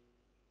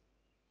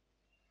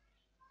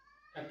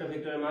একটা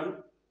ভেক্টরের মান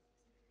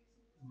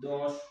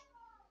 10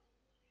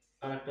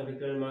 আর একটা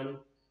ভেক্টরের মান,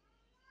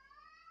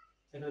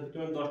 একটা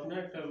ভেক্টরের 10 না,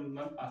 একটা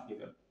মান 5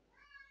 মিটার,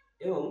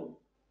 এবং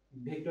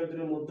ভেক্টর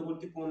দুটোর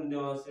মধ্যবর্তী কোণ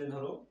দেওয়া আছে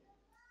ধরো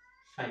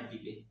 60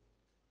 ডিগ্রি।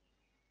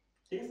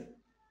 ঠিক আছে?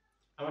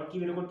 আমার কি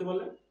বের করতে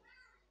বলে?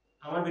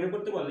 আমার বের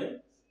করতে বলে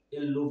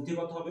এর লব্ধি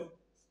কত হবে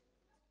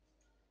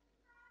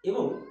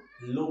এবং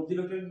লব্ধি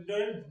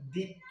ভেক্টরের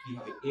দিক কি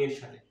হবে এর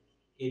সাথে,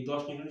 এই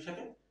 10 নিউটনের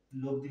সাথে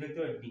লব্ধি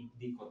ভেক্টরের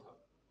দিক কত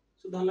হবে।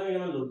 সো ধরলাম এটা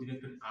আমার লব্ধি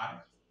ভেক্টর r,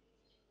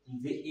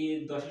 যে এ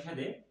 10 এর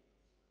সাথে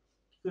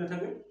কি করে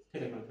থাকবে?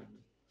 থিটা কোণ থাকবে।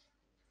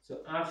 সো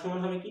r সমান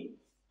হবে কি?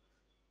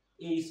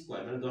 a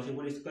স্কয়ার মানে 10 এর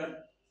উপর স্কয়ার,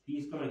 b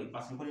স্কয়ার মানে কি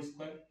 5 এর উপর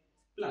square,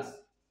 plus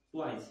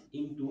twice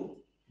into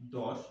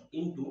 10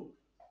 into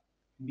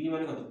b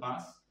মানে কত?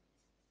 5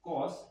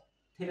 cos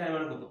থিটা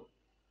মানে কত?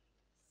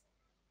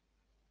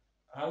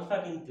 আলফা।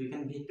 কিন্তু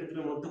এখানে ভেক্টর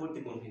দুটোর মধ্যবর্তী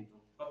কোণ কিন্তু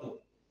কত?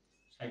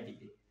 60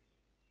 ডিগ্রি।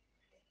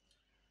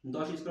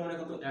 10 স্কয়ার মানে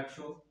কত?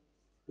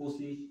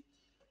 125,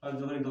 5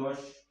 দুগুণে 10,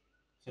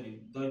 সরি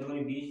 10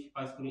 দুগুণে 20,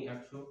 5 গুণে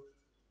 100,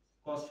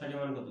 cos 60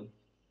 মানে কত?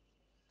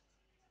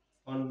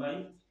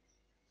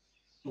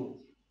 1/2।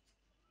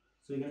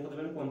 সো এখানে কত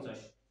পাবেন? 50।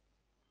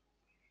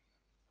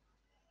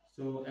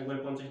 সো একবার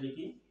 50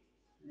 লিখি,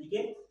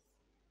 লিখে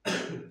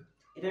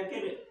এটাকে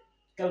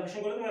ক্যালকুলেশন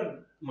করে তোমরা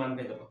মান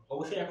পেয়ে যাবে।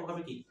 অবশ্যই একক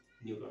হবে কি?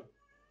 নিউটন।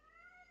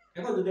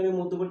 এখন যদি আমি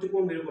মধ্যবর্তী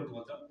কোণ বের করতে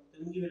বলতাম,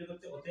 তুমি কি বের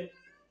করতে? অতএব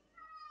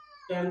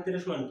tan থিটা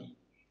সমান কি?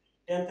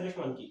 tan থিটা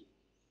সমান কি?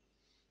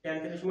 tan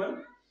থিটা সমান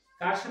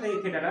কার সাথে? এই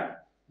থিটাটা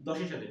 10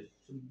 এর সাথে,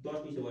 10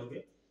 নিচে বসবে,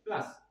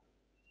 প্লাস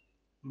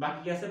বাকি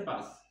কি আছে?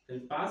 5।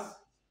 তাহলে 5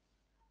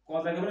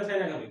 cos আগে হবে না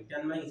sin আগে হবে?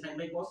 tan মানে sin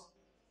by cos।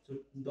 So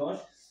 10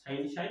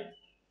 sin 60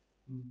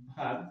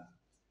 ভাগ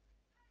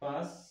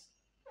 5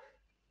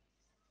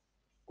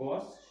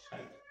 cos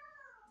 60।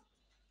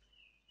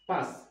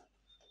 5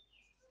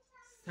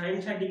 sin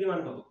 60 ডিগ্রি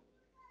মান কত?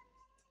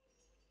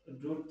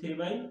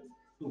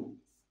 √3/2।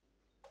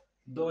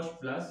 10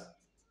 প্লাস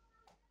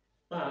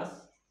 5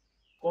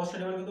 cos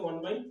 60 মানে কত?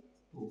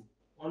 1/2।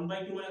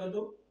 1/2 মানে কত?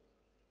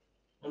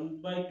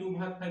 1/2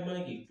 ভাগ 5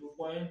 মানে কি?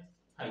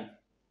 2.5।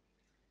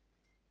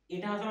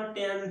 এটা হচ্ছে আমার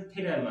tan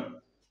থিটার মান।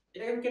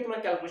 এটাকে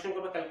তোমরা ক্যালকুলেশন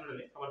করবে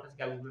ক্যালকুলেটরে। আমার কাছে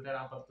ক্যালকুলেটর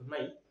আপাতত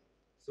নাই,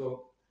 সো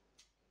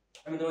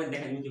আমি তোমাদের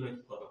দেখাই দিই কিভাবে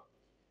করব।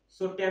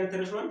 সো tan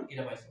থিটা সমান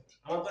এটা পাইছো।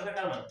 আমার দরকার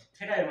কার মান?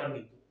 থিটা এর মান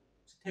কিন্তু।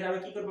 থিটা আমি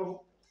কি করে পাবো?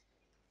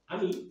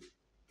 আমি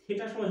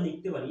থিটা সমান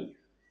লিখতে পারি,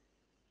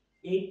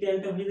 এই tan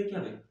টা হলে কি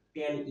হবে?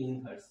 tan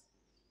inverse.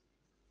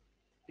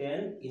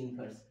 tan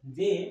ইনভার্স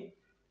যে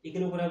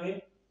এখানে উপরে হবে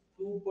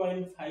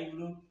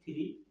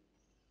 2.5√3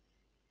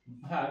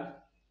 ভাগ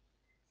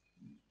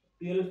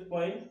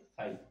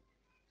 12.5।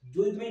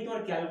 যদি তুমি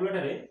তোমার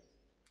ক্যালকুলেটরে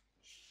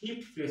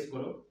শিফট প্রেস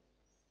করো,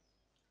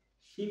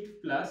 শিফট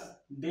প্লাস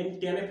দেন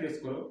 10 এ প্রেস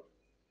করো,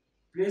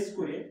 প্রেস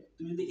করে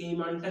তুমি যদি এই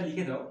মানটা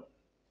লিখে দাও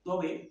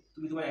তবে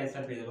তুমি তোমার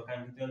অ্যান্সার পেয়ে যাবে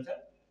কাঙ্ক্ষিত অ্যান্সার।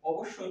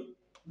 অবশ্যই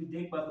তুমি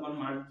দেখবা তোমার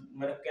মান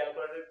মানে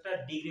ক্যালকুলেটরটা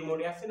ডিগ্রি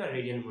মোডে আছে না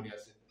রেডিয়ান মোডে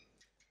আছে।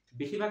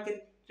 বেশিরভাগ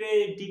ক্ষেত্রে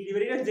ডিগ্রি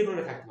ভ্যারিয়েন্স যে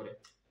কোনো থাকতে পারে,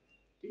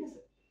 ঠিক আছে?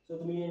 তো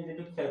তুমি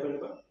একটু খেয়াল করে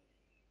নেবা,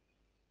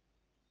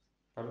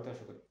 ভালো তো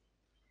আশা করি।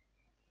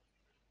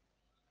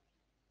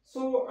 সো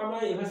আমরা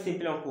এবার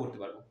সিম্পল অঙ্ক করতে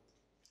পারবো।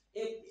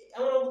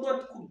 এমন অঙ্ক তোমার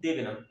খুব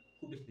দেবে না,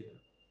 খুব বেশি দেবে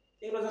না,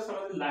 এগুলো জাস্ট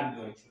আমাদের লাগবে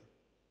অনেক সময়,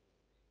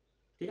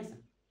 ঠিক আছে?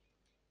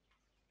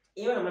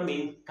 এবার আমরা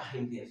মেইন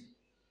কাহিনীতে আসি।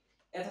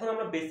 এতক্ষণ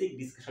আমরা বেসিক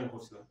ডিসকাশন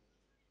করছিলাম,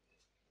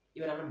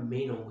 এবার আমরা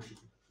মেইন অঙ্ক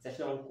শিখব যে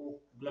আসলে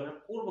অঙ্কগুলো আমরা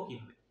করবো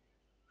কিভাবে,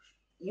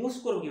 ইউজ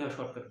করবো কিভাবে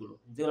শর্টকাট গুলো,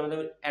 যেগুলো আমাদের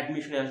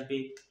অ্যাডমিশনে আসবে,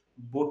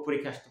 বোর্ড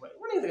পরীক্ষা আসতে পারে,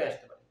 অনেক জায়গায়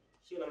আসতে পারে,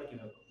 সেগুলো আমরা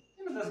কিভাবে করবো।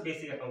 এটা জাস্ট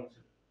বেসিক একটা অঙ্ক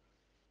ছিল।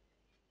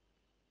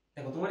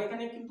 দেখো তোমার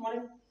এখানে কিন্তু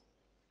অনেক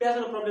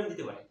পেঁচানো প্রবলেম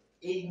দিতে পারে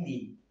এই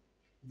নিয়ে,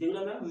 যেগুলো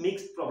আমরা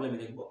মিক্সড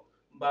প্রবলেমে দেখবো,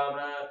 বা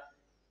আমরা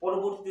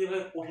পরবর্তীতে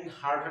কঠিন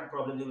হার্ড হার্ড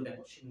প্রবলেম যেগুলো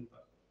দেখো সেগুলো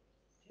পাবো,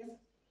 ঠিক আছে?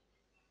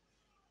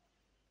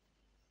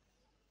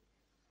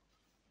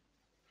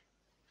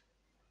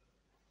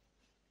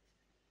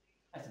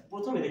 আচ্ছা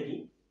প্রথমে দেখি,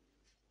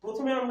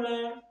 প্রথমে আমরা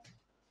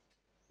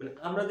মানে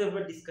আমরা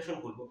যেভাবে ডিসকাশন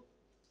করব,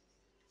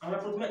 আমরা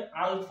প্রথমে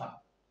আলফা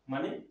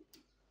মানে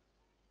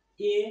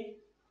এ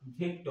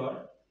ভেক্টর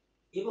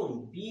এবং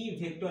বি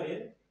ভেক্টরের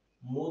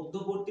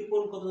মধ্যবর্তী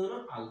কোণ কত জানো?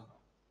 আলফা।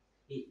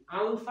 এই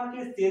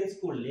আলফাকে চেঞ্জ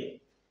করলে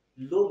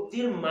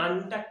লব্ধির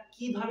মানটা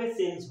কিভাবে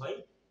চেঞ্জ হয়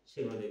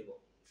সেগুলো দেখব।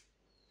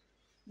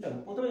 দেখো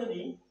প্রথমে যদি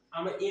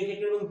আমরা এ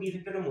ভেক্টর এবং বি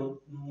ভেক্টরের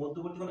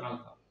মধ্যবর্তী কোণ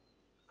আলফা,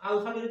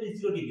 আলফাকে যদি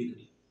 0 ডিগ্রি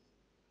ধরি,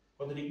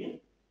 কত ডিগ্রি?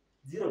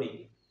 0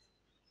 ডিগ্রি,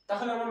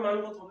 তাহলে আমার মান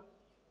কত হবে?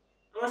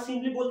 আমরা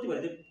সিম্পলি বলতে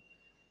পারি যে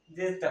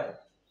যে দেখো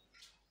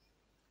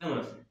এমন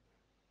আছে,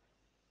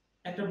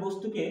 একটা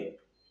বস্তুকে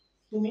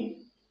তুমি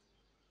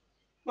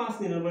 5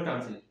 নিউটন করে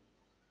টানছিলে,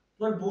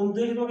 তোমার বন্ধু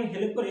এসে তোমাকে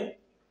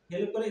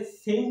হেল্প করে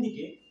সেম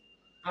দিকে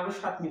আরো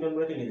 7 নিউটন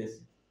করে টেনে দিয়েছে।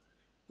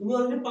 তুমি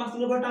অলরেডি 5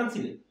 নিউটন করে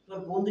টানছিলে,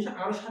 তোমার বন্ধু এসে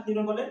আরো 7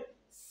 নিউটন করে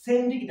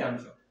সেম দিকে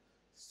টানছো।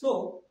 সো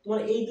তোমার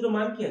এই দুটো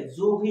মান কি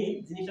যোগ হয়ে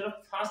জিনিসটা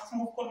ফাস্ট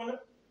মুভ করবে না?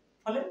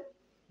 ফলে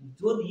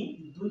যদি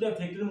দুইটা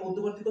ভেক্টরের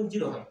মধ্যবর্তী কোণ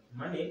 0 হয়,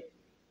 মানে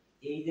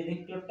এই যে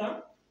ভেক্টরটা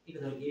এটা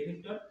ধরো এ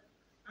ভেক্টর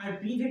আর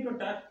বি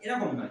ভেক্টরটা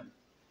এরকম না,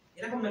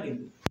 এরকম না,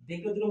 কিন্তু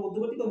ভেক্টর দুটোর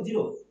মধ্যবর্তী কোণ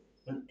 0,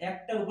 মানে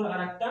একটার উপর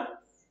আরেকটা,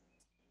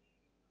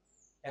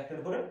 একটার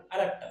উপরে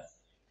আরেকটা,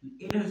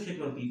 এটা হচ্ছে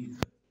তোমার বি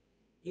ভেক্টর।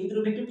 এই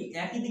দুটো ভেক্টর কি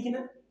একই দিকে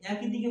না?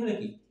 একই দিকে হলে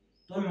কি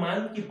তোমার মান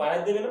কি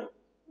বাড়ায় দেবে না?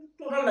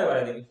 টোটালটা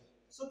বাড়ায় দেবে।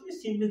 সো তুমি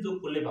সিম্পলি যোগ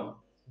করলে পাবো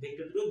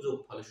ভেক্টর দুটো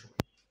যোগফলের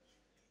সময়।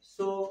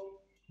 সো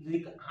যদি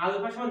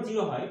আলফা সমান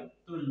 0 হয়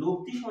তবে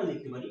লব্ধি সমান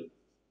লিখতে পারি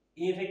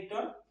এ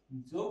ভেক্টর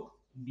যোগ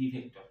বি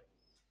ভেক্টর।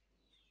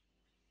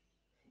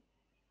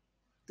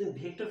 তুমি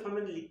ভেক্টর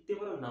ফরম্যাটে লিখতে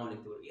পারো, নাও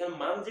লিখতে পারো, এর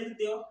মান যেটা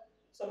দেওয়া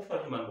সব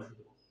সরাসরি মান বসিয়ে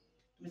দেবো।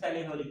 তুমি চাইলে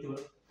এভাবে লিখতে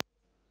পারো,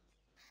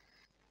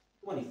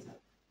 তোমার ইচ্ছা,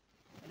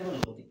 এটা হলো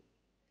লব্ধি।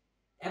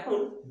 এখন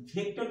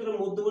ভেক্টর দুটোর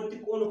মধ্যবর্তী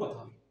কোণ কত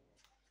হবে?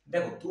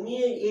 দেখো তুমি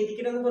এই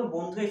দিকে টানছো, তোমার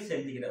বন্ধু এই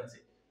সেম দিকে টানছে,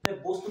 তাহলে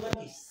বস্তুটা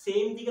কি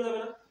সেম দিকে যাবে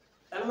না?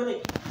 তার মানে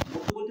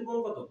মধ্যবর্তী কোণ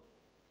কত?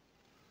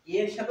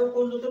 এর সাথেও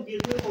কোণ যত, বি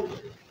এর সাথেও কোণ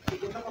যত, এই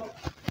কোণটা কত?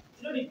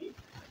 0 ডিগ্রি।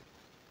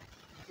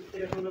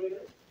 এটা কোণ হবে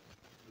এখানে।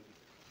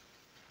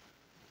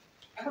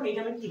 এখন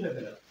এটা আমি কিভাবে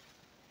পেলাম?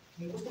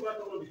 মুখস্থ করার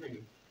তো কোনো বিষয়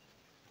নেই,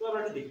 তো আমরা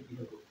এটা দেখি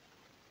কিভাবে করব।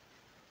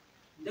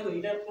 দেখো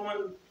এটার প্রমাণ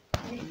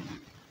কি?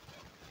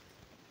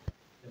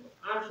 দেখো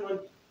r সমান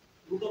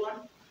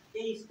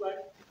 √a square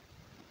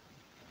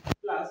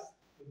plus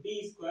b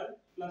square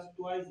plus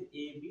twice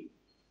ab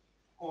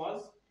cos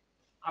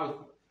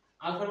alpha.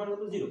 আলফার মান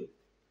কত? 0,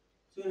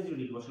 সো এখানে 0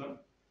 ডিগ্রি বসালাম।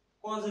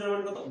 cos 0 এর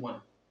মান কত? 1,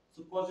 সো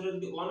cos 0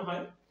 যদি 1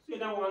 হয় সো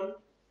এটা 1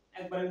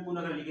 একবার আমি গুণ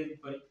আকারে লিখে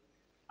দিতে পারি।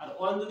 আর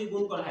 1 যদি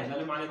গুণ করা হয়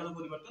তাহলে মানে কোনো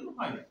পরিবর্তন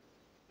হয় না,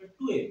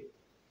 2a।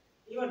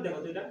 এবার দেখো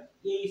তো এটা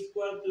a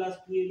square plus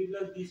 2ab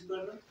plus b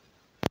square না,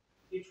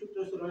 এই সূত্র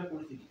সরলে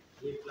পরিস্থিতি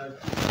a প্লাস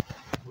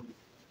b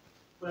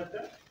পর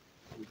একটা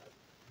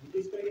দুটো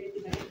স্কয়ার এর কি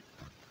থাকে?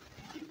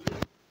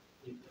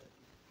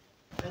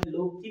 তাহলে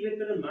লব্ধি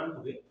ভেক্টরের মান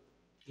হবে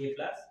a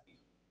প্লাস b।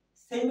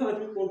 সেম ভাবে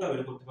তুমি কোনটা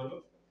বের করতে পারো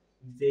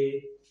যে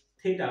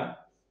থিটা,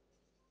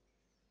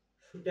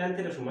 tan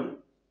থিটা সমান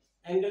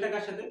অ্যাঙ্গেলটা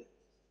কার সাথে?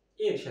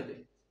 a এর সাথে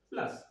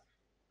প্লাস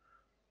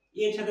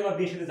a এর সাথে বা b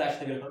এর সাথে যার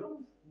সাথে বের করো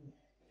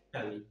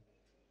টানি,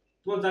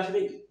 তোমার যার সাথে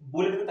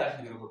বলে দেবে তার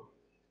সাথে বের করো।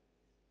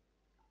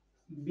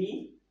 b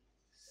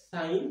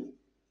sin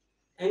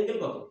অ্যাঙ্গেল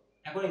কত?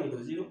 এখন অ্যাঙ্গেল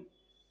কত? 0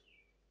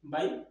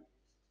 by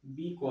b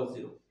cos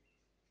 0,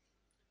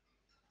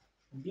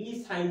 b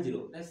sin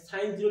 0, তাই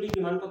sin 0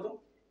 ডিগ্রি মান কত?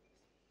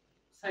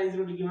 sin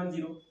 0 ডিগ্রি মান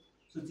 0,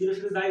 সো 0 এর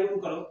সাথে যাই গুণ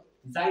করো,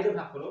 যাই দিয়ে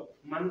ভাগ করো,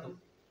 মান কত?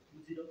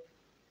 0।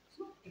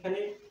 সো এখানে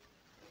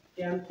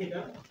tan থিটা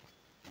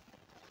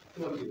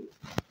সমান 0।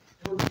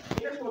 এখন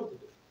থিটা সমান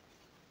কত?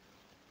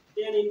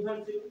 tan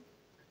ইনভার্স 0,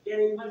 tan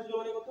ইনভার্স 0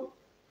 মানে কত?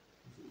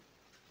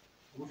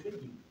 অবশ্যই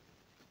কি,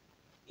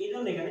 এই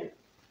জন্য এখানে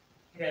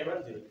থিটা এবার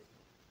 0।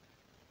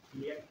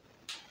 ক্লিয়ার?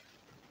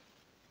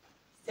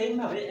 সেম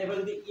ভাবে এবার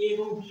যদি a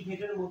এবং b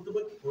ভেক্টরের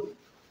মধ্যবর্তী কোণ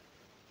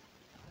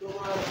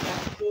তোমার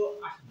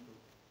 180 ডিগ্রি,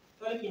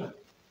 তাহলে কি হবে?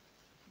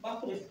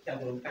 বাস্তবে খেয়াল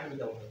করুন কাহিনী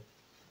কেমন হয়।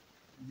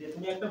 যে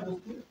তুমি একটা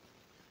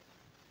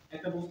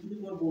বস্তুকে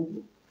তোমার বন্ধু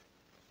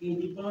এই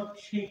দিক বরাবর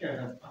সেইটা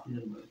আপনি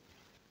বলেন,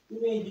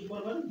 তুমি এই দিক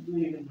বরাবর 2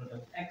 নিউটন প্রতি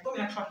একদম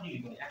 180 ডিগ্রি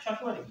করে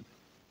 180 মানে কি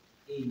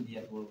এই যে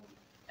এত বড়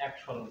এক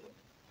সরল কোণ,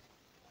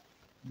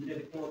 দুটো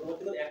ভেক্টর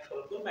মধ্যবর্তী কোণ এক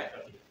সরল কোণ বা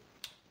 180 ডিগ্রি।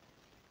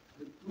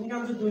 তুমি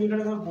জানো 2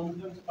 নিউটনে তোমার বন্ধু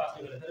হচ্ছে 5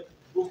 নিউটন, তাহলে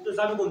বস্তু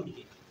যাবে কোন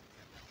দিকে?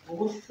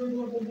 অবশ্যই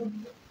তোমার বন্ধুর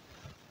দিকে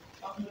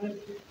 5 নিউটনের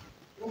দিকে।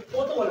 এবং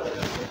কত বলে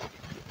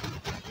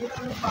এটা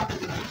আমি 5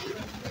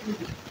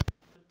 নিউটন,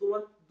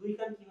 তোমার দুই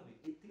কান কি হবে?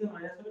 এর থেকে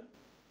মাইনাস হবে,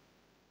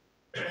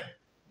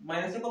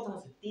 মাইনাসে কত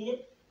আছে 3 এ,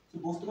 তো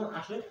বস্তুমান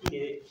আসলে 3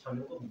 এর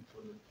সামনে কত মুভ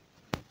করবে।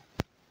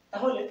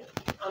 তাহলে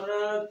আমরা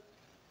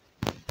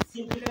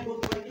সিম্পলিফাই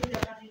করতে পারি যে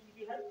একটা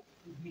কি হয়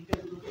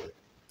ভেক্টরগুলোকে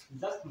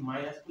জাস্ট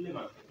মাইনাস করলে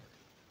মান পাবো।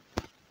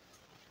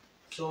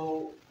 সো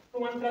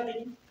প্রমাণটা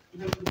দেখি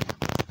কিভাবে করব।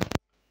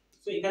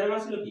 সো এখানে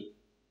মান ছিল কি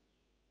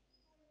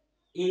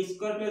a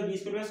square plus b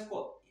square plus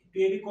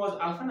 2ab cos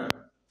alpha না,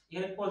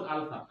 এখানে cos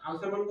আলফা,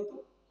 আলফা মান কত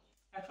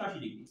 180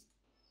 ডিগ্রি,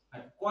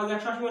 আর cos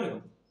 180 মানে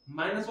কত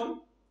 -1।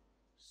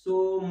 সো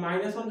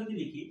 -1 যদি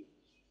লিখি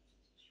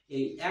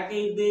এই এক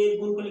এই দিয়ে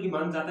গুণ করলে কি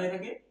মান যাতাই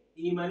থাকে,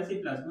 এই মাইনাস এই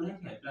প্লাস গুণ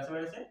হয় প্লাস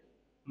মাইনাসে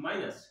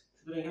মাইনাস,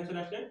 সুতরাং এখানে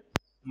চলে আসলে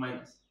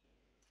মাইনাস।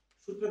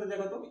 সূত্রতে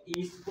দেখো তো a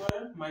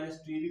square minus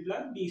 2ab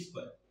plus b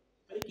square,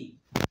 তাহলে কি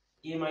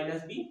a minus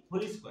b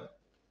whole square,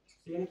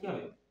 সেখানে কি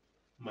হবে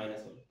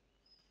মাইনাস হবে,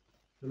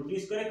 রুট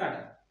স্কয়ারে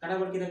কাটা কাটা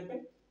পর কি থাকবে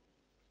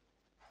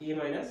a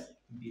মাইনাস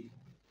b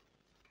থাকবে।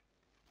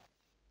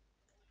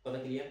 কথা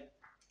ক্লিয়ার?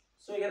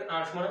 সো এখানে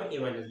r সমান হবে a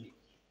মাইনাস b।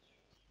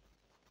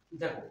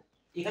 দেখো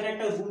এখানে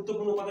একটা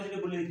গুরুত্বপূর্ণ কথা যেটা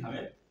বলে দিতে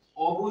হবে,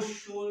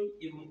 অবশ্যই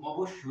এবং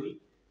অবশ্যই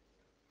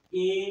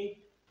a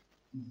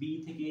b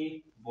থেকে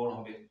বড়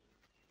হবে,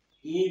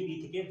 a b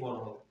থেকে বড়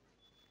হবে।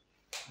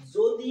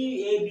 যদি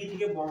a b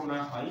থেকে বড় না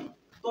হয়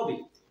তবে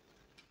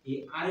এই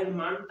r এর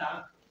মানটা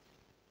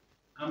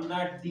আমরা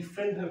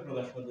ডিফারেন্ট ভাবে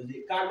প্রকাশ করব, যে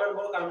কার মান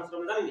বড় কার মান ছোট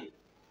আমরা জানি না,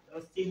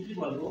 আমরা সিম্পলি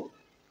বলবো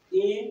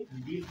a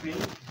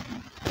ডিফারেন্ট b।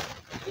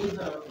 এই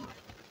ধরনের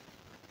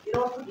এর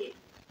অর্থ কি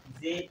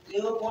যে a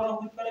ও বড়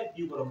হতে পারে b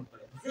বড় হতে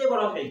পারে, যে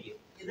বড় হবে কি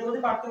এদের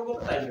মধ্যে পার্থক্য কত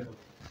তাই বের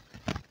করব,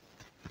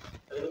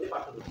 এদের মধ্যে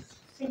পার্থক্য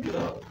সিম্পলি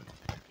ধরো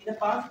এটা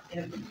 5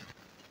 এটা 2,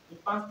 এই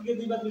 5 থেকে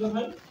 2 বাদ দিলে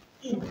হয়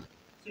 3,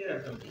 সেটা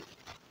রাখলাম।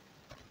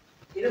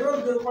 এটা ধরো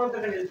যোগ করার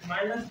দরকার নেই,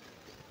 মাইনাস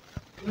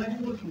ইমাজিন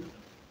করছি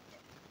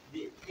যে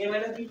a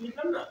মাইনাস b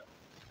লিখলাম না,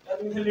 তাহলে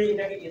তুমি তাহলে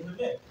এটাকে a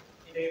ধরবে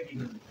এটাকে b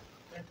ধরবে,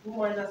 মানে 2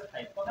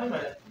 5 কথাই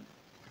মাইনাস 3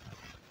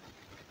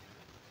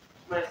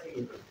 মাইনাস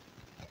 3 ধরবে।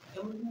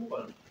 এমন কি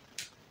করো,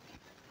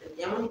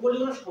 এমন করলে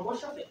কোনো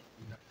সমস্যা আছে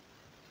না,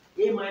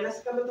 এই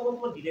মাইনাসটা আমরা তখন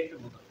তোমার ডিরেক্ট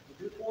বলতে হবে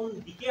তুমি কোন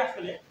দিকে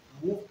আসলে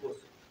মুভ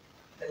করছো।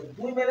 তাহলে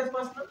 2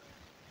 5 না,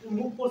 তুমি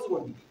মুভ করছো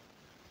কোন দিকে,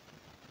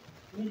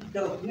 তুমি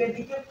দেখো 2 এর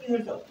দিকে কি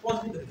হইছো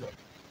পজিটিভ হইছো,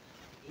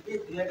 এই যে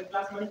 2 এর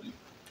প্লাস মানে কি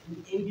তুমি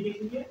এই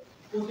ডিরেকশন দিয়ে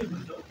পজিটিভ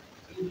হইছো,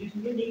 এই ডিরেকশন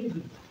দিয়ে নেগেটিভ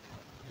হইছো,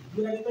 2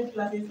 এর আগে তো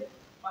প্লাস এসে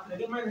 5 এর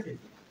আগে মাইনাস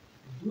এসে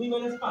 2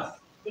 5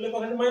 তাহলে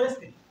কত হবে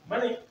 -3,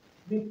 মানে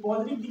তুমি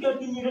পজিটিভ দিকে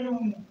 3 নিউটন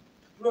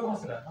পুরো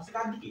ঘষে না, ঘষে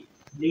কার দিকে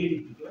নেগেটিভ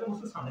দিকে, মানে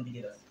মোস্ট সামনের দিকে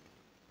আছে।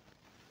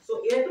 সো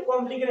এটা একটু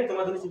কমপ্লিকেটেড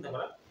তোমার জন্য চিন্তা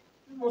করা,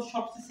 মোস্ট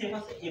সবচেয়ে সেফ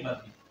আছে এ বাদ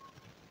দিকে।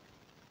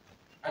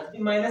 আর যদি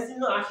মাইনাস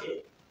চিহ্ন আসে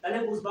তাহলে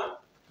বুঝবা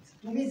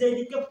তুমি যে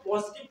দিককে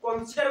পজিটিভ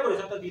কনসিডার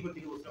করেছো তার বিপরীত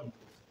দিকে বুঝতে হবে,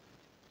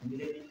 তুমি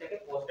যে দিকটাকে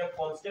পজিটিভ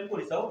কনসিডার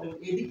করেছো এবং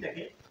এই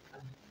দিকটাকে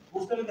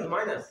বুঝতে হবে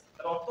মাইনাস,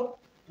 তার অর্থ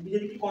তুমি যে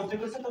দিককে কনসিডার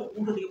করেছো তার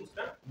উল্টো দিকে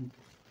বুঝতে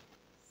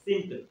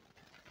সিম্পল।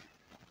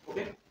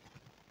 ওকে,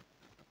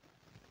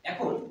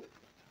 এখন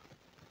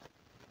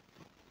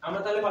আমরা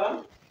তাহলে বললাম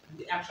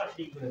যে 180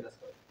 ডিগ্রি করে কাজ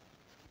করে।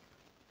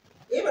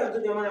 এবার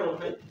যদি আমার এমন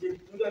হয় যে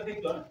দুটো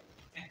ভেক্টর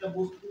একটা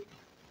বস্তু,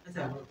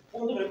 আচ্ছা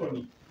কোন ধরে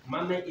করবি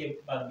মান নাই a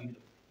বাদ b,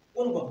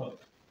 কোন কথা হবে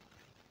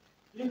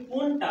তুমি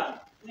কোনটা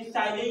তুমি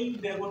চাইলেই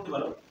বের করতে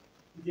পারো,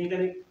 যে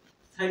এখানে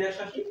sin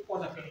 180 cos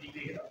 180 ডিগ্রি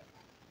রেখে দাও,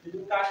 যদি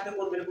তুমি কার সাথে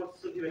কোন বের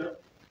করতেছো দিবে না,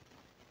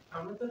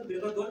 আমরা তো বের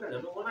করার দরকার নেই,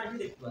 আমরা মনে হয়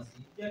দেখতে পাচ্ছি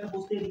যে একটা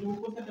বস্তু এদিকে মুভ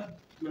করছে, একটা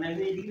মানে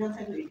একদম এদিকে যাচ্ছে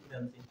একদম এদিকে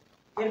যাচ্ছে,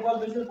 এর বল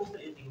বেশি হলে বস্তু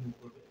এদিকে মুভ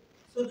করবে।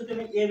 সো যদি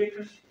আমি a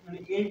ভেক্টর মানে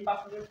a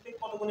পার্সেন্টেজ থেকে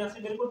কত কোণে আসছে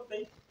বের করতে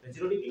চাই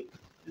 0 ডিগ্রি,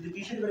 যদি b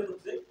সাথে বের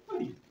করতে চাই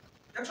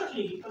 180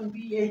 ডিগ্রি, কারণ b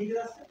এই দিকে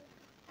যাচ্ছে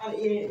আর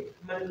a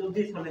মানে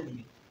লব্ধির সামনের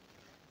দিকে,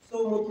 সো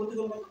মধ্যবর্তী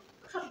কোণ কত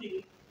 180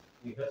 ডিগ্রি।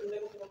 এটা তো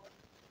দেখো তোমার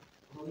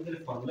আমাদের তাহলে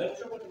ফর্মুলা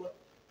ইউজ করতে পারো,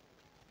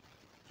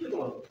 কি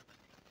তোমার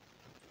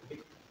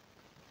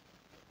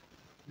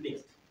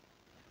নেক্সট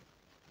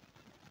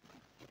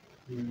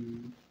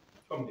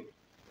কমপ্লিট।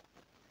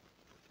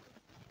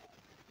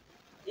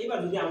 এবার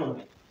যদি এমন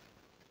হয়,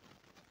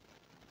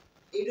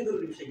 এইটা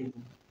জরুরি বিষয় কিন্তু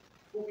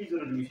খুবই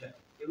জরুরি বিষয়,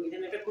 এবং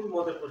এখানে একটা খুব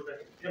মজার প্রশ্ন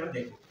আছে এটা আমরা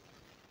দেখব।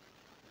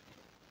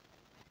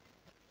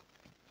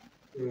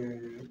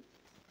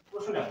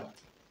 প্রশ্নটা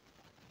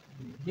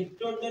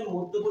ভেক্টরদের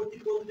মধ্যবর্তী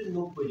কোণ যদি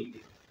 90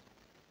 ডিগ্রি,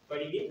 কয়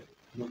ডিগ্রি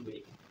 90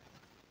 ডিগ্রি,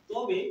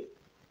 তবে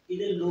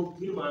এদের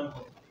লব্ধির মান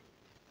কত হবে।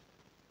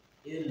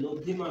 এর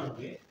লব্ধির মান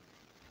হবে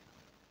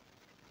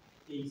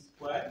a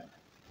square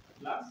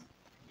plus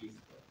b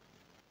square.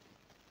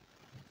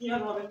 কি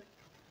হবে?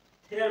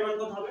 থিটার মান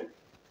কত হবে?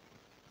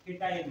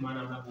 থিটা এর মান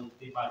আমরা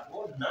বলতে পারবো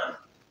না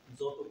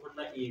যতক্ষণ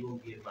না a এবং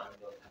b এর মান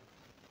দেওয়া থাকে।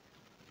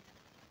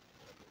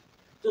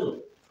 চলো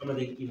আমরা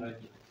দেখি কিভাবে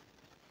কি হয়।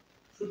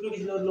 সূত্র কি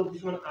ছিল? লব্ধি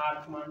সমান r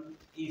সমান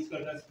a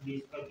square plus b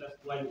square plus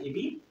 1ab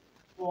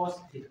cos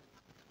theta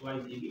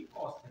 1ab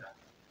cos theta,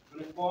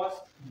 মানে cos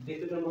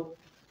ভেক্টরের মধ্যে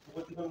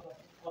cos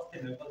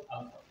থিটা কত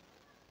আলফা,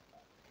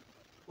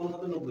 কোন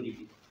কত 90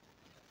 ডিগ্রি।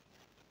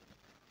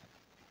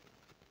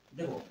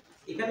 দেখো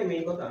এখানে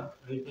মেইন কথা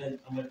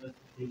আমরা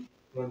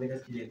তোমাদের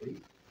কাছে ক্লিয়ার করি,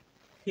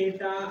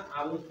 থিটা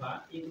আলফা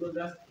এগুলো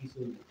জাস্ট কিছু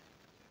না,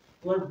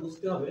 তোমার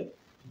বুঝতে হবে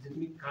যে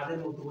তুমি কাদের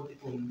মধ্যবর্তী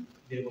কোণ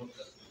বের করতে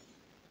চাচ্ছ।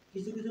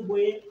 কিছু কিছু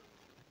বইয়ে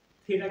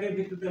থিটাকে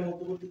ভেক্টরের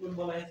মধ্যবর্তী কোণ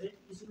বলা হয়েছে,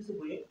 কিছু কিছু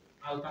বইয়ে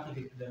আলফাকে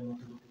ভেক্টরের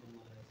মধ্যবর্তী কোণ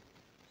বলা হয়েছে।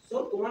 সো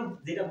তোমার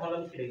যেটা ভালো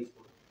লাগে সেটা ইউজ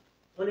করো।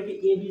 অনেকে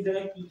এ বি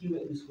জায়গায় কি কি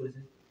ইউজ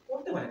করেছে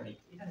করতে পারে ভাই,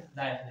 এটা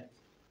যায় আসে না,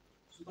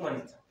 সো তোমার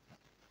ইচ্ছা।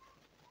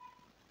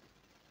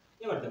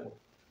 এবার দেখো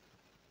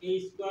a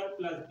square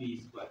plus b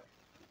square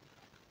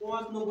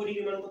cos 90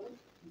 degree মান কত?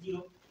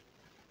 0।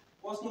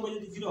 cos 90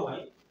 যদি 0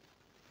 হয়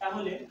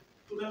তাহলে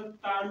টোটাল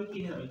টার্ম কি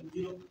হবে?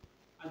 0।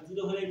 আর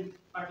 0 হলে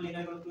পার্ট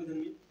লেখার কোনো প্রয়োজন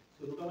নেই।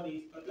 So root over a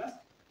square plus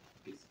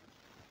b square,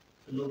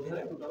 so লব্ধি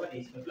হবে root over a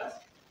square plus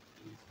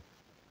b square.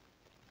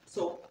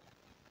 So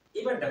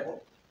এবার দেখো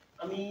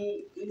আমি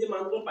এই যে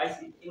মানগুলো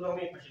পাইছি এগুলো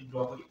আমি এই পাশে ড্র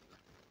করি।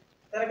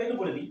 তার আগে একটু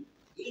বলে দিই,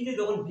 এই যে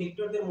যখন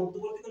ভেক্টরদের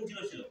মধ্যবর্তী কোণ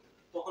 0 ছিল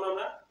তখন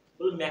আমরা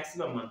বল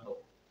ম্যাক্সিমাম মান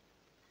পাবো।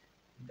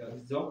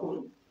 যখন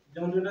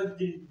যেমন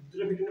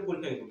দুটো ভেক্টরের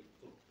পরীক্ষা করি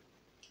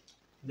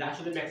যে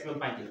আসলে ম্যাক্সিমাম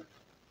পাই কিনা,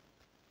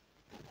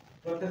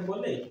 অর্থাৎ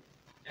বললে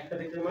একটা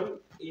ভেক্টরের মান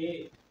a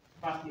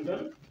 5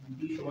 নিউটন, b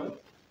সমান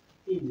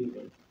 3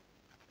 নিউটন,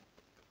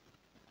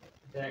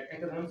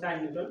 একটা ধরুন 4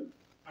 নিউটন,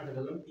 আর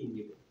একটা ধরুন 3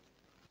 নিউটন,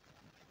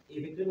 এই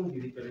ভেক্টর এবং বি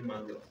ভেক্টরের মান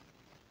দেওয়া।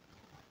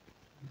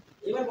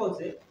 এবার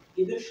বলছে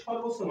এদের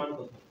সর্বোচ্চ মান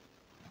কত?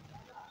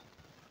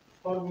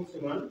 সর্বোচ্চ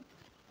মান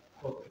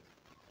কত?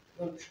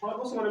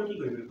 সর্বোচ্চ মান আমি কি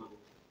করে বের করব?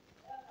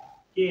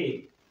 কে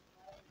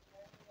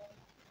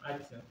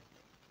আচ্ছা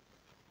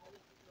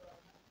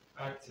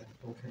আচ্ছা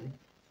ওখানে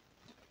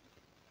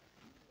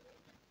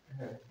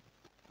হ্যাঁ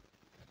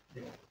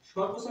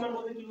সর্বোচ্চ মান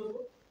বলতে কি বলবো?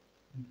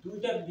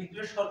 দুইটা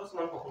ভেক্টরের সর্বোচ্চ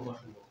মান কখন পাওয়া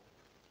সম্ভব?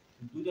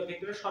 দুইটা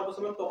ভেক্টরের সর্বোচ্চ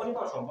মান তখনই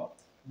পাওয়া সম্ভব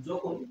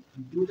যখন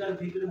দুইটার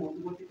ভেক্টরের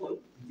মধ্যবর্তী কোণ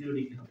 0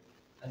 ডিগ্রি হবে।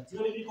 আর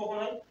 0 ডিগ্রি কখন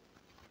হয়?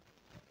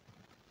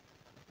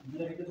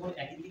 দুইটা ভেক্টর যখন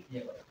একই দিকে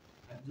ক্রিয়া করে।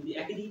 আর যদি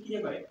একই দিকে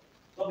ক্রিয়া করে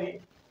তবে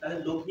তাদের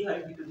লব্ধি হয়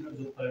ভেক্টর দুটোর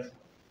যোগফলের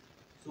সমান।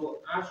 সো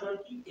r সমান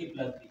কি a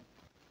প্লাস b।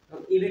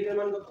 তখন a ভেক্টরের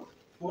মান কত?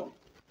 4,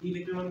 b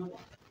ভেক্টরের মান কত?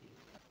 3।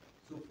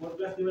 সো 4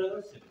 প্লাস 3 মান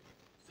কত? 7।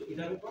 সো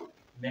এটা হবে কোন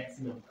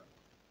ম্যাক্সিমাম মান।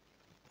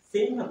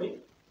 সেম ভাবে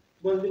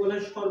বলতে বলা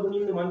হয়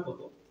সর্বনিম্ন মান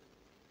কত?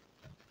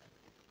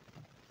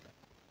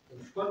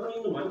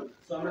 সর্বনিম্ন মান,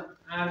 সো আমরা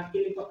r কে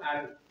লিখব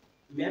r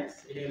ম্যাক্স,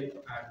 এটা লিখব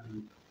r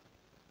মিনিমাম।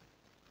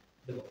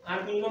 দেখো r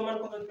মিনিমাম মান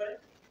কত হতে পারে?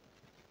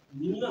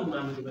 মিনিমাম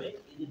মান হতে পারে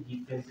এই যে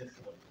ডিফারেন্সের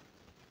সমান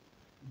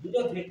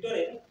দুটো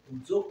ভেক্টরের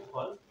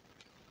যোগফল,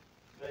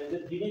 মানে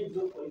যদি ডিরেক্ট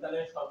যোগ করি তাহলে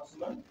সর্বোচ্চ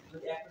মান,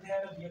 যদি একটা থেকে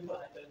একটা বিয়োগ করা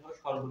হয় তাহলে হবে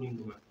সর্বনিম্ন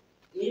মান।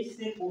 এর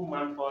চেয়ে কম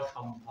মান পাওয়া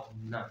সম্ভব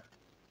না।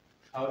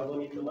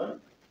 সর্বনিম্ন মান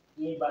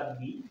a বাদ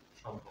b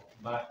সম্ভব,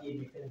 বা a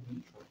ডিফারেন্স b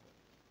সম্ভব।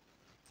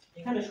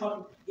 এখানে সব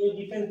a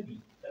ডিফারেন্স b,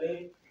 তাহলে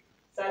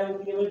 4 এবং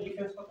 3 এর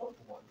ডিফারেন্স কত?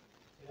 1,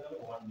 সেটা হবে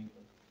 1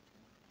 নিউটন।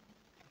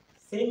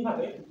 সেম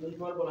ভাবে যদি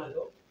তোমার বলা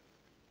হতো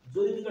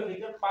যদি দুটো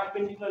ভেক্টর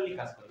পারপেন্ডিকুলারলি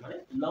কাজ করে, মানে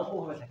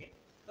লম্বভাবে থাকে,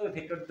 তবে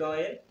ভেক্টর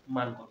দ্বয়ের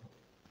মান কত?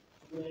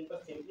 তুমি লিখবা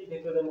সিম্পলি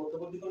ভেক্টরের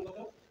মধ্যবর্তী কোণ কত?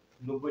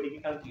 90 ডিগ্রি,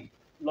 কারণ কি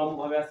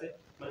লম্বভাবে আছে,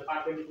 মানে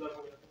পারপেন্ডিকুলার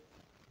ভাবে আছে,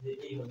 যে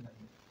এই হল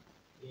থাকে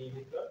এই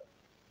ভেক্টর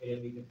এই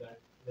বি ভেক্টর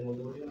এর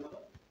মধ্যবর্তী কোণ কত?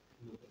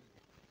 90 ডিগ্রি।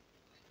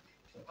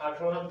 আর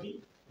সমান কি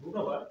রুট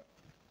ওভার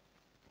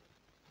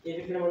এই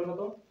ভেক্টরের মান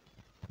কত?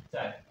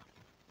 4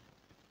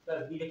 প্লাস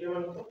বি ভেক্টরের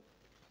মান কত?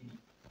 3।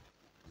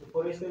 তো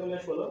 4 স্কয়ার করলে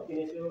 16, 3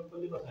 স্কয়ার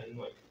করলে কত হয়?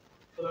 9।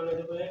 16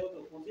 এর করলে কত?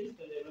 25,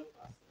 তাহলে হলো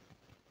 5।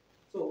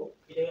 সো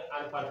এটা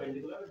আর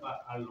পারপেন্ডিকুলার বা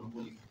আর লম্ব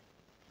লিখি।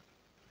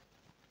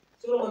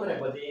 চলো মনে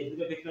রাখবা যে এই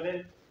দুটো ভেক্টরের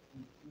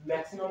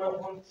ম্যাক্সিমাম মান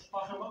কখন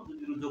পাওয়া সম্ভব?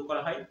 যদি যোগ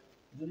করা হয়,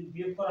 যদি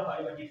বিয়োগ করা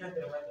হয় বা ডিফারেন্স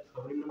করা হয় তাহলে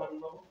সর্বনিম্ন মান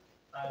পাবো।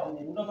 আর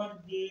যদি রুট ওভার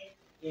দিয়ে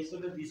a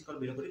স্কয়ার b স্কয়ার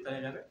বের করি তাহলে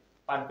এটা হবে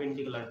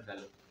পারপেন্ডিকুলার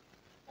ভ্যালু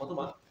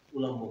অথবা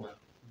উলম্ব মান,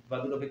 বা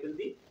দুটো ভেক্টর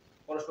যদি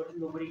পরস্পর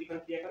 90 ডিগ্রি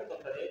কোণে ক্রিয়া করে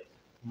তখন তাদের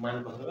মান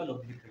কত হবে?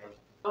 লব্ধি ভেক্টরের মান।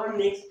 আমরা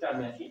নেক্সট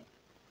টার্মে আসি।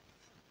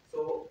 সো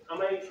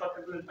আমরা এই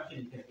শর্টকাটের পাশে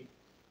লিখে রাখি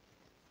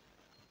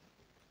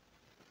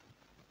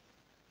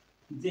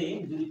যে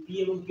যদি p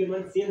এবং q এর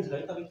মান চেঞ্জ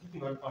হয় তবে কি কি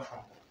মান পাওয়া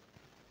সম্ভব?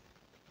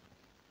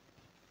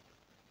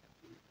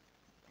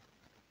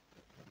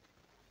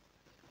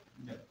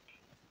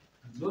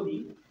 যদি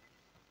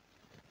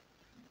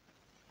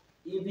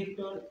a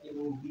ভেক্টর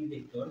এবং b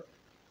ভেক্টর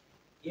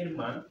এর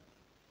মান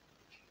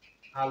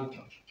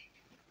আলফা,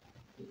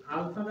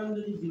 আলফা মান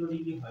যদি 0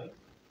 ডিগ্রি হয়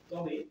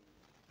তবে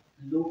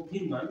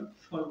লব্ধির মান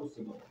সর্বোচ্চ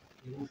পাবো।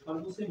 এবং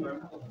সর্বশেষ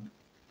মানটা কত হবে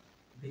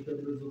ভেক্টর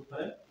দুটো যোগ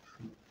করে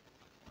 0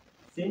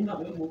 সেম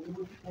ভাবে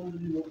মধ্যবর্তী কোণ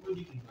যদি 90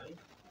 ডিগ্রি হয়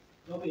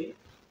তবে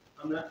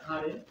আমরা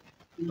r এর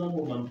 2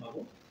 নম্বর মান পাবো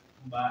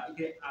বা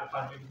একে r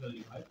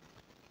পারপেন্ডিকুলারলি হয়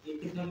এর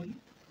ক্ষেত্রে হবে কি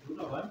root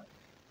over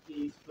a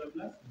square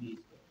plus b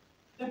square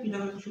এটা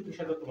পিথাগোরাসের সূত্রের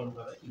সাথে প্রমাণ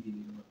করা যায়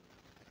ইজিলি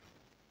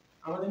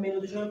আমাদের মেন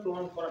উদ্দেশ্য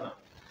প্রমাণ করা না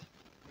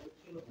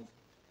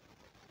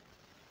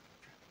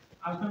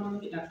আলফা মান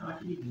যদি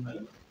 180 ডিগ্রি হয়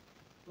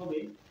তবে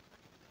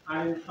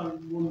r এর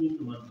সর্বনিম্ন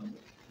মান পাবো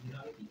যেটা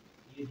হবে কি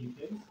a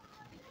ডিফারেন্স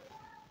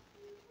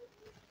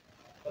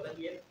কথা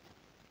কি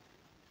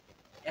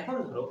এখন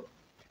ধরো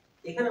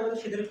এখানে আমাদের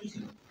সেটা কি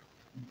ছিল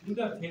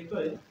দুটো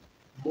ভেক্টরের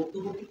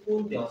মধ্যবর্তী কোণ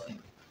দেওয়া ছিল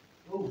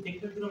এবং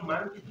ভেক্টর দুটোর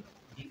মান কি ছিল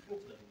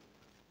ডিফারেন্স ছিল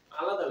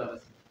আলাদা আলাদা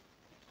ছিল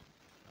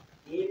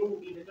a এবং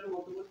b ভেক্টরের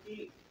মধ্যবর্তী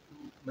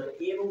মানে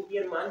a এবং b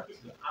এর মান কি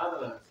ছিল আলাদা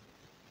আলাদা ছিল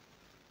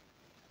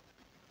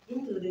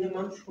কিন্তু যদি এর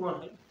মান সমান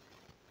হয়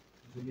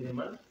যদি এর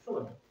মান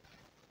সমান হয়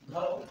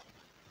ধরো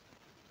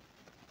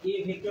a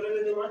ভেক্টরের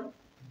যে মান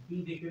b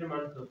ভেক্টরের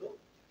মান কত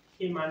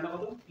সেই মানটা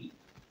কত p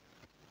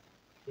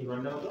সেই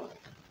মানটা কত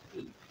p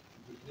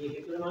a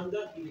ভেক্টরের মান যা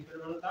b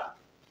ভেক্টরের মান তা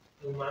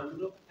এবং মান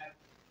দুটো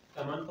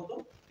একটা মান কত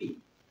p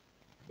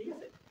ঠিক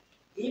আছে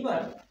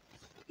এবার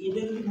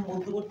এদের যদি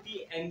মধ্যবর্তী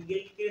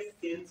অ্যাঙ্গেলকে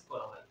চেঞ্জ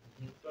করা হয়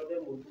ভেক্টরদের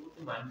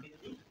মধ্যবর্তী মানকে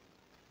যদি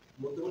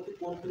মধ্যবর্তী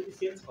কোণকে যদি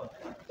চেঞ্জ করা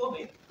হয়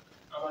তবে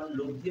আমার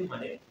লব্ধির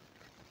মানে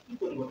কি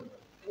পরিবর্তন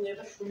হবে এবং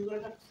এটা সুন্দর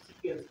একটা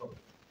সিকোয়েন্স হবে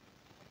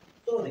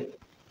তো দেখো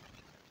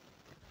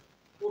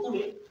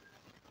প্রথমে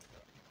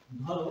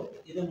ধরো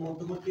এদের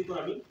মধ্যবর্তী কোণ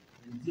আমি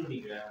 0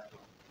 ডিগ্রি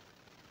রাখলাম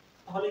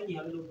তাহলে কি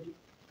হবে লব্ধি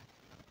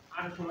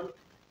r সমান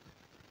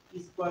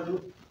স্কয়ার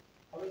রুট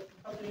হবে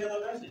সব জায়গা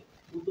দরকার আছে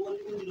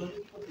মধ্যবর্তী কোণ দিলে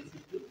কি করতেছি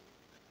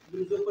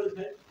দুটো যোগ করে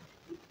দেয়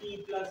t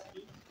plus t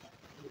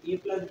a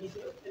plus b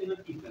ছিল তাহলে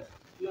t plus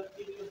t plus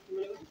t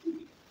মানে কত 2t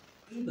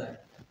এবার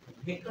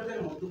ভেক্টরের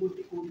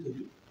মধ্যবর্তী কোণ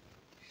যদি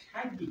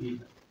 60 ডিগ্রি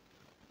হয়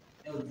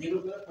এবং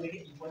যেগুলো পরীক্ষা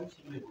ইম্পর্টেন্ট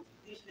সেগুলো বলছি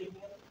 30 লিখে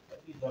গেল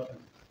আপনি দরকার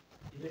নেই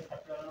এটা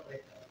সবটা আমরা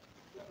পরীক্ষা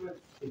আমরা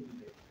সেগুলো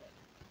দেখব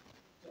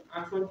তো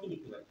আর সমান কি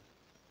লিখতে পারি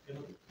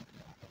দেখো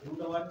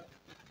root over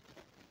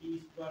t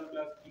square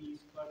plus t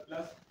square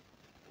plus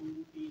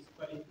 2t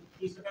square into t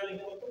square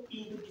লিখে বলতো t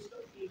into t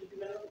square t into t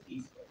মানে কত t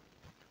স্কয়ার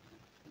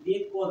দিয়ে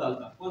cos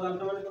আলফা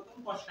মানে কত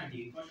cos 60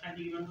 ডিগ্রি cos 60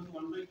 ডিগ্রি মানে কত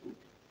 1/2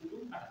 ইনটু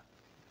কাটা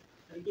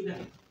তাহলে কি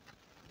থাকে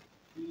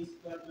t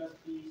square plus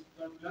t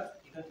square plus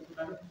এখানে কত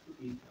কাটা 2t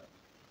স্কয়ার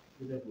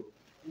দেখো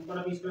তিন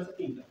করা 20 প্লাস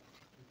 3টা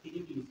থেকে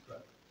t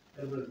স্কয়ার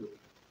তারপর রুট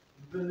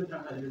রুটের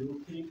ধারণা আছে root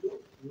 3 into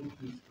root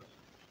 3 square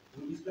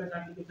root square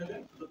কাটতে থাকে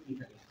তো কি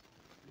থাকে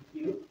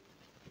কিউব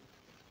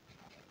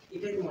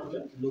এটাই তোমার হবে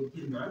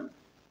লব্ধির মান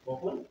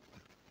কখন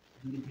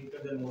যদি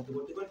ভেক্টরদের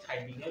মধ্যবর্তী কোণ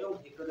 60 ডিগ্রি এবং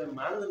ভেক্টরদের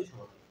মান যদি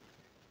সমান হয়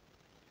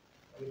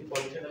আমি একটু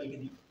কন্ডিশনটা লিখে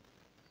দিই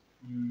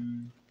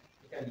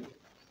এখানে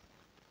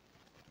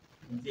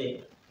যে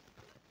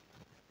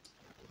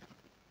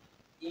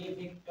a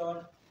ভেক্টর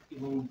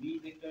এবং b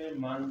ভেক্টরের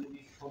মান যদি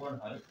সমান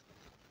হয়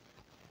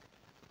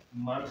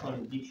মান সমান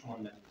দিক সমান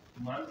লাগে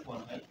মান সমান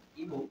হয়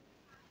এবং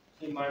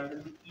সেই মান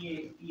যদি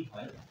p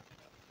হয়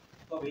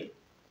তবে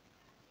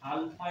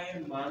আলফা এর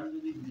মান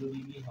যদি 0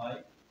 ডিগ্রি হয়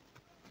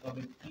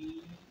তবে p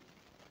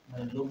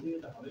মানে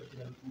লব্ধিটা হবে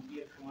সেটা 2p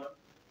এর সমান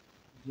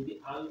যদি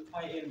আলফা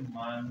এর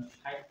মান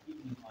 60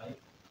 ডিগ্রি হয়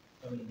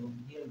তবে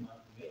লব্ধির মান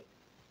হবে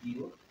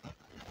 0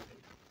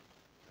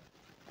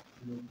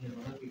 লব্ধির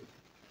মান হবে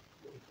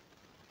 0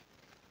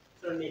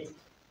 সো নেক্সট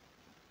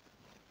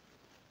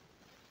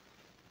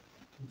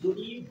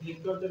যদি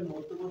ভেক্টরদের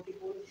মধ্যবর্তী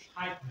কোণ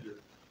 60 হলো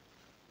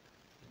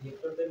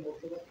ভেক্টরদের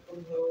মধ্যবর্তী কোণ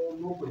হলো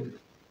 90 হলো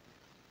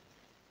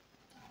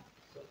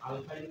তো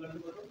আলফা ইকুয়াল টু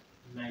কত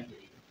 90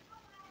 ডিগ্রি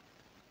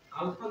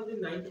আলফা যদি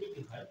 90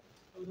 ডিগ্রি হয়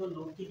তাহলে তোমার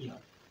লব্ধি কি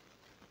হবে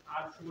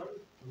r সমান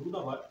রুট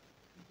ওভার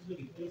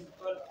a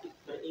স্কয়ার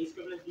মানে a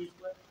square plus b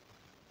square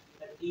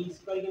তাহলে a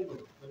স্কয়ার ইকুয়াল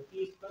কত মানে p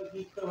স্কয়ার b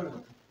স্কয়ার মানে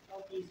কত তাও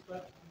p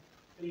স্কয়ার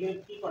তাহলে এখানে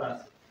কি করা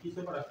আছে p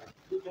স্কয়ার করা আছে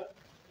দুটো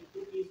একটু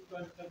p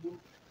স্কয়ার স্কয়ার রুট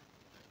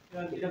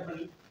এটা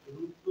পারি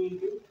root 2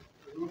 into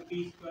root p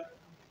square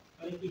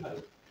তাহলে কি হবে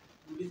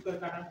রুট স্কয়ার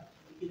কাটা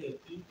কি দেবে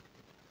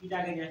p টা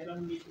আগে নিয়ে আসলাম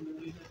নিয়ে শূন্য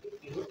করে লিখতে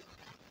কি রুট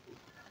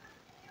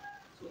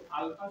সো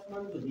আলফা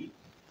সমান যদি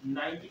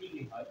 90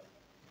 ডিগ্রি হয়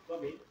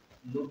তবে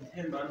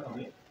লব্ধের মান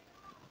হবে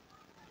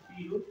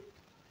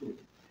p√2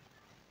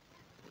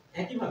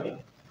 একইভাবে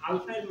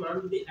আলফা এর মান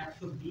যদি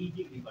 120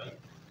 ডিগ্রি হয়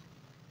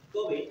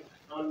তবে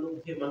আমার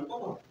লব্ধের মান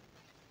কত হবে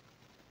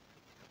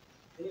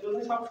এগুলো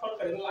সব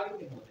শর্টকাট এগুলো আগে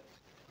দেখতে হবে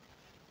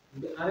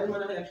যদি r এর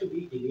মান হয়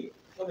 120 ডিগ্রি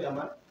তবে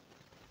আমার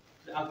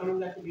আলফা মান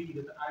 120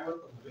 ডিগ্রি তাহলে r এর মান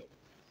কত হবে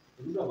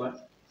root over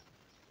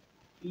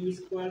p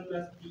square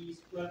plus t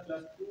square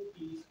plus 2t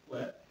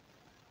square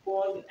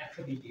cos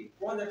 120 degree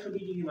cos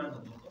 120 degree মান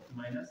কত হবে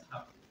মাইনাস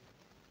হাফ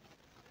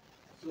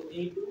সো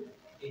a2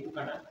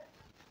 কাটা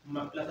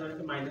প্লাস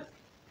মানে মাইনাস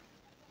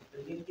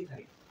তাহলে কি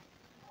থাকে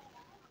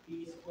p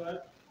square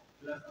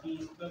plus t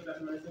square plus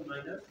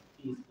minus t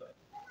square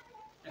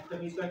একটা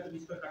b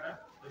স্কয়ার কাটা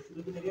তাহলে শুধু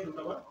কি থাকে root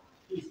over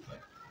t square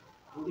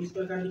root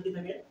square কাটলে কি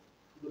থাকে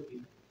গতি,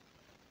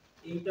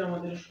 এইটা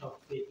আমাদের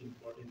সবচেয়ে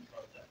ইম্পর্টেন্ট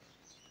পর্যায়,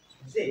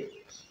 যে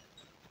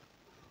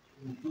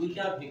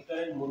দুইটা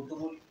ভেক্টরের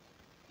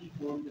মধ্যবর্তী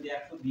কোণ যদি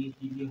 120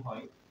 ডিগ্রি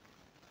হয়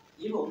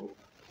এবং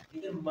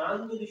এদের মান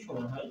যদি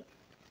সমান হয়,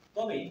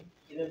 তবে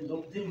এদের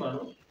লব্ধির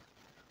মানও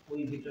ওই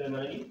ভেক্টরের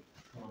মানেরই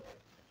সমান হবে।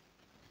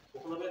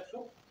 কখন হবে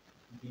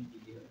 120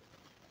 ডিগ্রি হবে।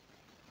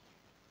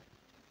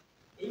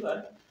 এইবার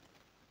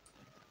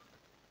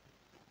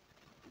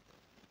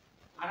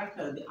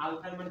আরেকটা, যদি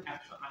আলফার মান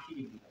 180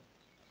 ডিগ্রি হয়,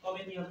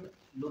 তবে কি হবে?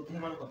 লব্ধির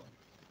মান কত?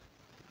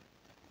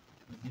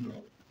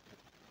 0।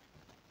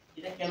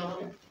 এটা কেন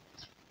হবে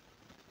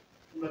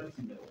তোমরা কি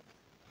চিন্তা করো?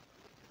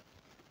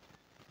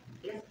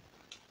 ঠিক আছে,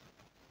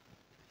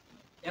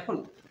 এখন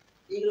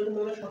এইগুলো কিন্তু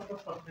আমরা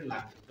শর্টকাটে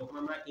লাগবে। যখন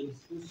আমরা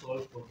এমসিকিউ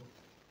সলভ করব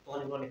তখন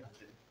এগুলো অনেক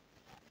আসবে,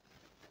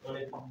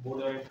 অনেক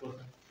বোর্ডে অনেক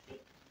প্রশ্ন,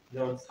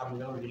 যেমন সামনে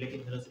যখন রিলেটিভ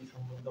ভেলোসিটি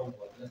সম্পর্কে আমরা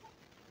বলবো,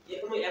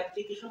 এরকম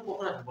অ্যাপ্লিকেশন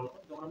কখন আসবে বলবো?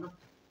 যখন আমরা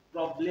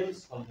প্রবলেম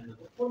সলভ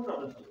করব। কোন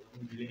প্রবলেম সলভ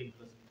করব? রিলেটিভ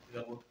ভেলোসিটি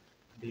যাব,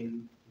 দেন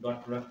ডট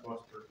প্রোডাক্ট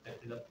ক্রস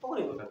প্রোডাক্ট যাব, তখন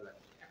এগুলো কাজে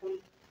লাগবে। এখন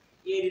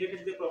এই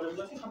রিলেটেড যে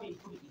প্রবলেমগুলো আছে সবই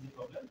খুব ইজি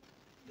প্রবলেম,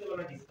 যেগুলো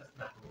আমরা ডিসকাস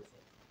না করব।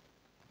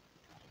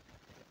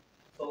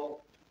 তো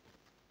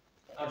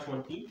আর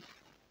সমান কি,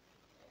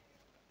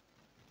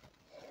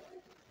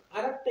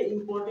 আর একটা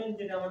ইম্পর্টেন্ট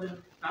যেটা আমাদের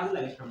কাজ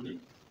লাগে সামনে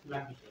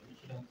লাগবে,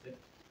 সেটা হচ্ছে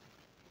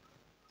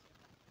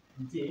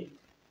যে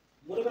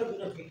মনে করো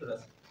দুটো ভেক্টর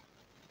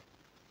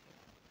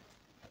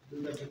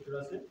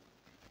আছে,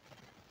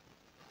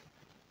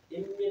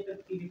 এমনি একটা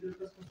কি ভেক্টর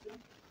ক্রস করছে,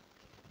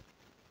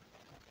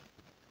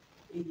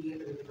 এই দিকে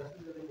একটা ভেক্টর আছে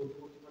যাদের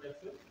মধ্যবর্তী কোণ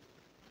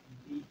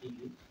 120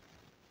 ডিগ্রি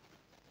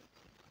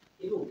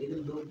এবং এদের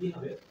লব্ধি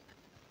হবে,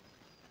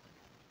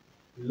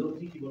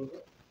 লব্ধি কি বলতো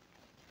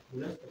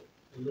মনে আছে?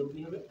 লব্ধি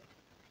হবে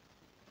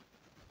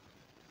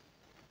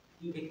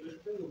কি ভেক্টরের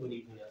সাথে 90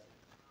 ডিগ্রি আছে।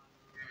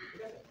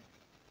 ঠিক আছে,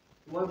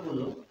 তোমার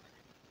বললো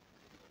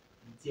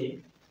যে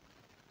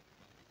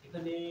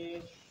এখানে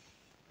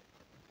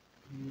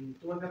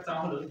তোমার কাছে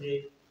চাওয়া হলো যে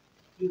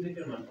কিউ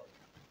ভেক্টর মান কত,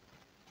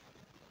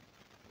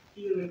 কি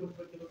বের করতে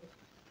পারবে?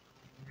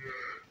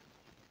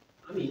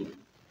 আমি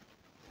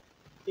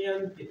tan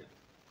থিটা,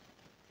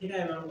 থিটা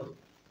এর মান কত?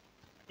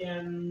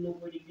 tan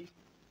 90 ডিগ্রি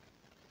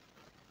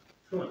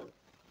সমান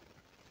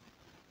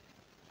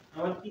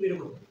আমার কি বের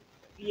করতে হবে?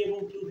 পি এবং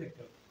কিউ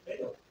ভেক্টর, তাই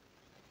তো?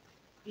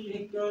 পি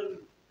ভেক্টর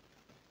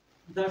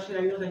যার সাথে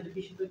অ্যাঙ্গেল থাকবে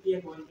পি সাথে কি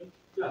এক পয়েন্ট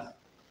প্লাস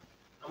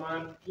আমার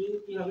কিউ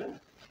কি হবে?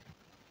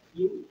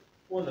 Q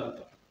cos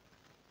alpha,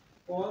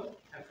 cos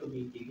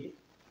 120 degree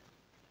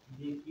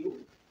যে কিউ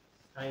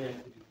sin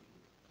 120 ডিগ্রি।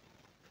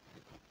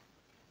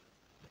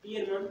 পি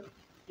এর মান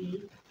পি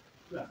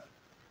প্লাস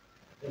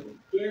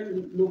tan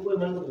 90 এর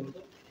মান কত বলতো?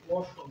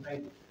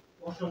 অসংজ্ঞায়িত,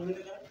 অসংজ্ঞায়িত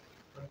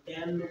কারণ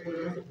tan 90 এর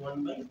মান হচ্ছে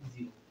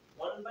 1/0,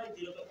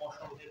 1/0 কে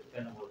অসংজ্ঞায়িত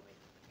কেন বলা হয়?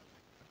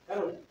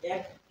 কারণ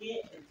 1 কে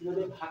 0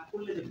 দিয়ে ভাগ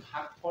করলে যে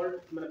ভাগফল,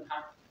 মানে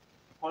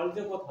ভাগফল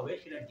যে কত হবে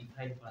সেটা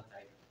ডিফাইন করা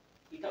যায় না,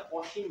 এটা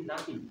অসীম না,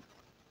 কিন্তু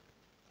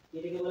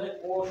এটাকে বলে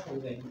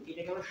অসংজ্ঞায়িত,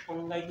 এটাকে আমরা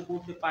সংজ্ঞায়িত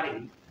করতে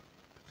পারিনি,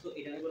 সো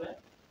এটাকে বলে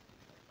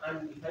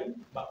আনডিফাইন্ড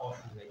বা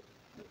অসংজ্ঞায়িত,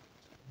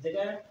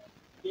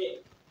 যেটাকে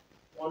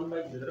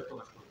 1/0 দ্বারা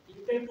প্রকাশ করে।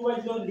 এটা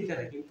 2/0 লিখা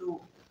থাকে, কিন্তু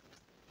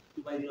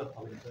 2/0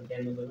 হবে না, কারণ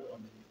tan বদলে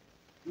 1/0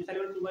 তুমি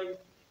চাইলে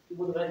 2/2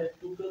 বলতে পারো,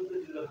 2 কে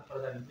 0 ভাগ করা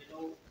যায় না,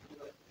 সেটাও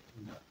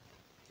না,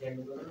 tan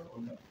বদলে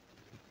 1/0।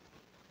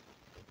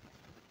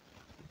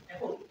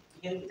 এখন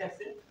এখানে কি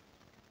থাকছে?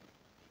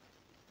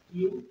 q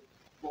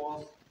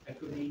cos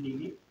 120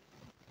 degree,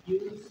 q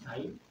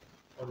sin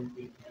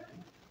 120 degree,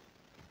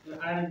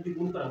 আর যদি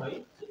গুণ করা হয়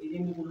তো এই যে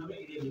গুণ হবে,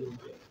 এই যে গুণ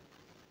হবে,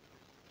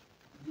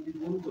 যদি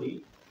গুণ করি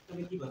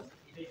তবে কি পাচ্ছি?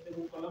 এটা সাথে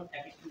গুণ করলাম,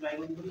 এক একটু যাই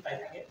গুণ করি তাই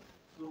থাকে,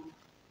 তো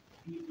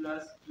p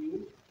q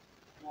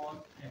cos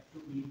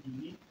 120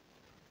 ডিগ্রি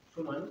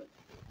সমান,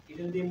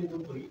 এটা যদি আমি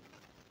গুণ করি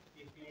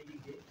এই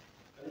দিকে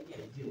তাহলে কি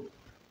হয়? 0,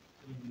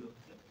 এই 0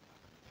 হচ্ছে,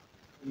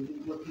 যদি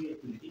গুণ করি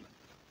তুলি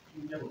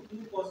দেখো q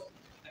cos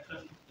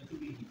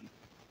 120 degree,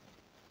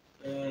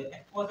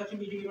 cos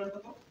 120 degree মানে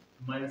কত?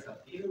 মাইনাস হাফ,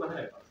 এটা মাথায়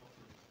রাখবা,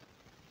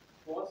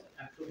 cos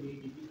 120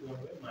 ডিগ্রি সমান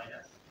হবে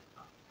minus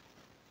half.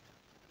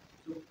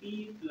 So p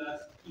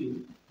plus q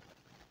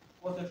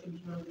cos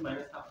 120 মানে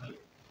মাইনাস হাফ হয়,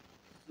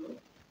 so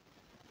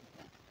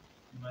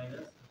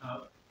মাইনাস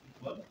হাফ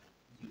ইকুয়াল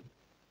 0।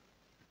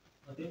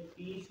 অতএব p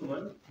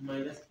সমান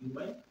মাইনাস q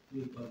বাই 2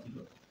 ইকুয়াল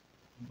 0,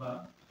 বা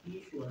p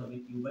সমান হবে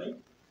q বাই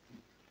 2,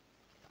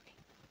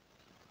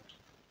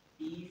 p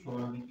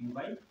সমান হবে q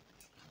বাই 2।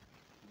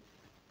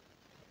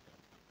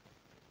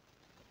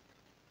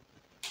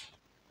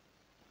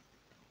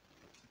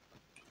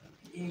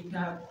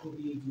 এটা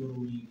খুবই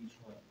জরুরি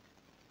বিষয়,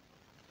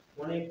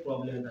 অনেক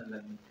প্রবলেম কাজে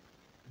লাগবে,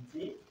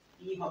 যে p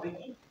হবে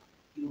কি?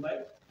 q বাই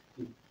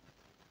 2,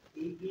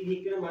 এই p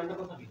ভেক্টরের মানটা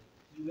কত হবে?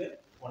 q এর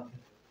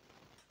অর্ধেক,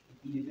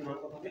 p ভেক্টরের মান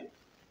কত হবে?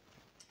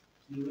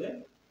 q এর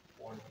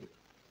অর্ধেক।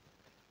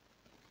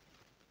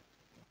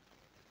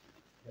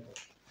 দেখো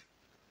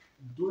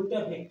দুইটা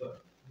ভেক্টর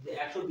যে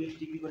 120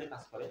 ডিগ্রি করে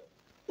কাজ করে,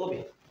 তবে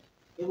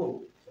এবং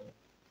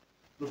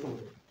প্রথমত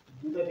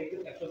দুইটা ভেক্টর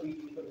 120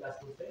 ডিগ্রি করে কাজ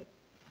করছে,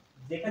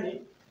 যেখানে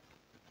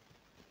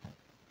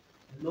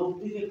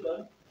লব্ধি ভেক্টর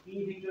পি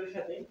ভেক্টরের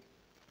সাথে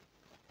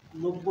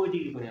 90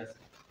 ডিগ্রি কোণে আছে।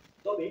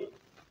 তবে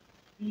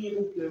পি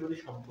এবং কিউ এর মধ্যে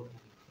সম্পর্ক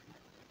কি?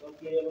 তো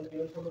পি এবং কিউ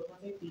এর সম্পর্ক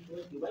আছে পি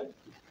সমান কিউ বাই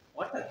টু।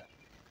 অর্থাৎ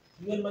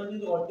কিউ এর মান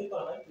যদি অর্ধেক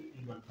করা হয় পি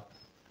এর মান পাবে।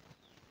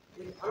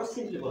 আরো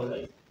সিম্পলি বলা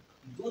যায়,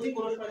 যদি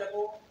কোনো সময়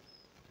দেখো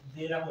যে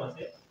এরকম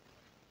আছে,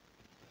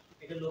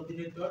 এটা লব্ধি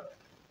ভেক্টর,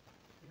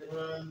 এটা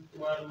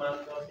তোমার মান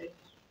দেওয়া আছে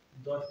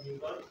 10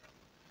 নিউটন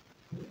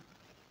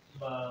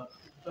বা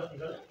 10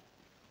 নিউটন,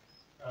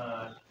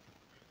 আর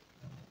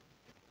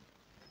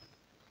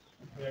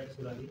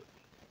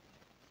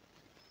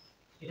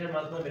এটার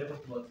মাধ্যমে বের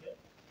করতে বলছে,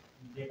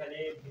 যেখানে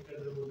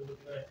ভেক্টরের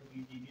মধ্যবর্তী কোণ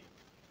 120 ডিগ্রি,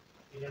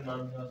 এটার মান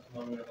দেওয়া আছে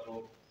মনে করো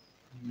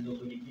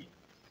 90 ডিগ্রি।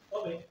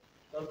 তবে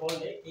তোমার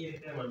বললে এই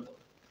ভেক্টরের মান কত,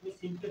 তুমি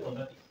সিম্পলি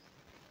বলবা কি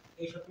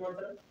এই সূত্র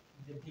অনুসারে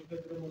যে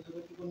ভেক্টরের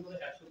মধ্যবর্তী কোণ হলো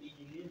 120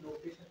 ডিগ্রি,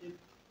 লব্ধির সাথে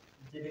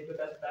যে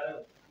ভেক্টরটা আছে তার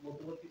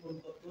মধ্যবর্তী কোণ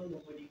কত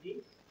 90 ডিগ্রি,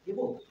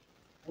 এবং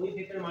ওই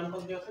ভেক্টরের মান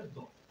কত দেওয়া আছে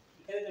 10।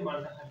 এখানে যে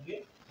মানটা থাকবে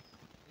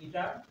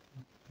এটা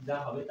যা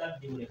হবে তার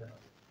দ্বিগুণ এখানে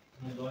হবে,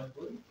 মানে 10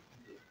 গুণ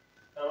 2।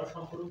 তার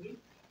সম্পর্ক কি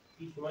p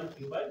সমান q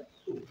বাই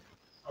 2।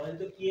 আমাদের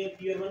তো q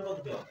এর মান কত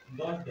দেওয়া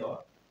 10 দেওয়া,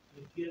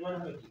 q এর মান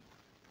হবে কি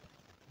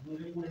 2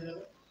 দিয়ে গুণ হয়ে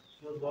যাবে,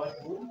 সো 10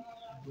 গুণ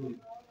 2,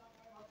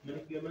 মানে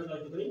q এর মান 10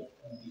 গুণ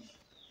 20।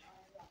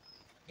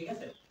 ঠিক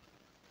আছে,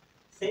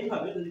 সেম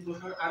ভাবে যদি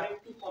প্রশ্ন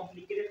আরেকটু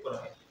কমপ্লিকেটেড করা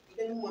হয়,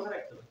 এটা তুমি মনে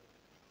রাখতে হবে,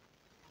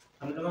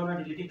 আমরা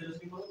রিলেটিভ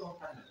ভেলোসিটি করব তখন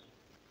কাজ লাগবে।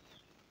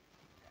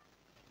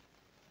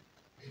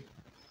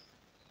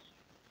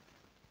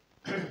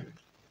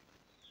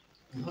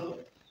 ধরো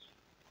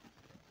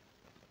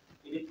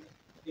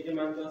এর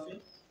মান তো আছে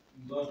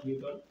 10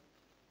 নিউটন,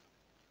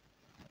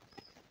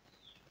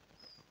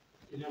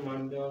 এর মান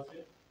দেওয়া আছে,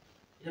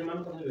 এর মান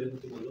কত বের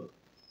করতে বললো,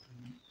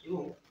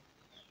 এবং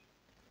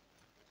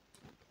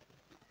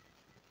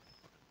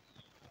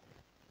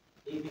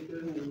এই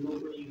ভেক্টরের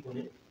 90 ডিগ্রি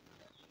কোণে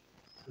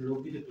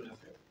লব্ধি ভেক্টর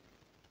আছে,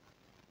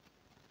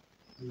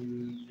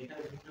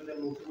 যেখানে ভেক্টরের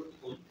মধ্যবর্তী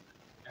কোণ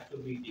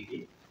 120 ডিগ্রি।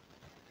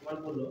 তোমার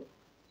বললো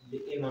যে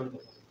এর মান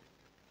কত হবে,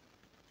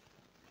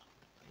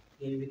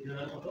 এই ভেক্টরের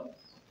মান কত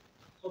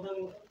কত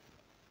হবে,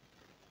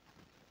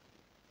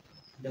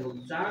 দেখো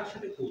যার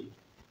সাথে কোণ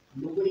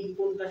 90 ডিগ্রি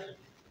কোণ, কার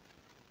সাথে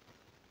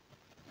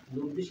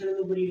লব্ধির সাথে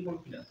 90 ডিগ্রি কোণ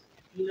কি না,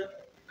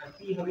 আর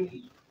পি হবে কি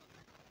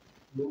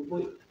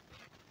 90,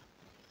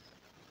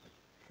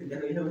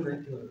 দেখো এটা মনে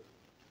রাখতে হবে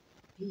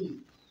পি,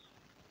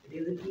 এটা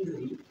যদি পি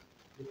ধরি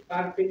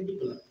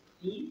পারপেন্ডিকুলার,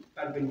 পি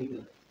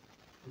পারপেন্ডিকুলার,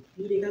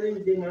 পি এখানে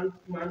যে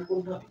মান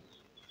কোনটা হবে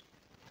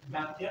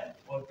বাকিটার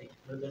অর্ধেক,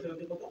 মানে 10 এর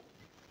অর্ধেক কত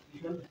পি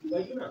সমান q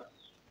বাই 2 না,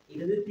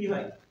 এটা যদি পি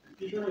হয়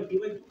পি সমান q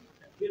বাই 2,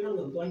 q এর মান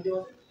কত 10 দেওয়া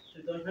আছে,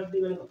 সেই 10 ভাগ 2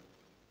 মানে কত,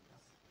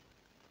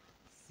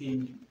 সেম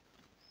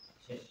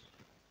শেষ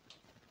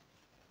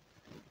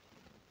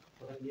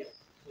কথা ক্লিয়ার।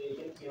 তো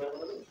এখানে কি মান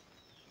বলতো,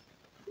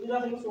 তুমি যা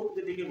দেখো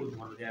চোখে দেখে বুঝতে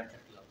পারবে যে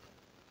অ্যান্সার কি হবে।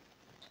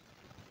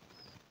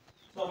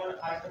 তো আমার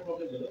আরেকটা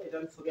প্রবলেম হলো, এটা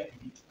আমি ছবি আঁকি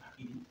দিই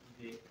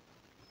যে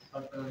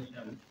শর্টকাট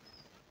হিসেবে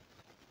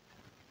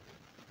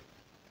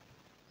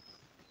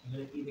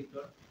এখানে কি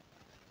ভেক্টর,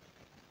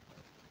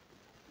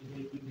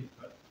 এখানে কি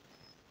ভেক্টর,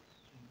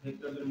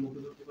 ভেক্টরের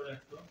মধ্যবর্তী কোণ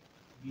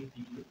 120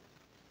 ডিগ্রি,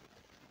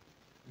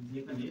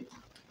 যেখানে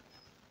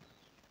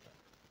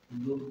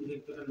লব্ধি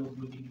ভেক্টরটা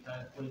 90 ডিগ্রি তার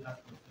কোণে কাজ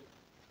করছে।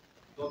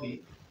 তবে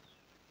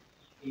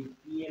এই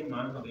p এর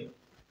মান হবে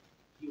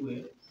q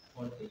এর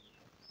অর্ধেক,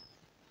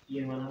 p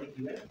এর মান হবে q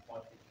এর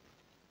অর্ধেক।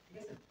 ঠিক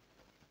আছে,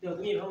 তো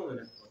তুমি এভাবে মনে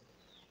রাখতে পারো,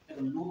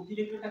 দেখো লব্ধি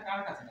ভেক্টরটা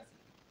কার কাছাকাছি,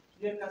 q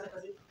এর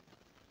কাছাকাছি,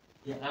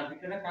 এই আর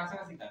ভেক্টরটা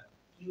কাছাকাছি কার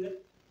q এর,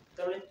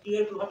 তাহলে q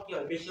এর প্রভাব কি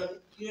হবে বেশি হবে,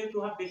 q এর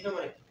প্রভাব বেশি হবে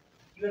মানে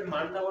q এর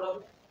মানটা বড়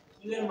হবে,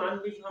 q এর মান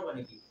বেশি হবে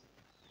মানে কি,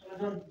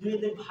 যখন দুই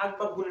দিয়ে ভাগ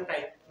বা গুণের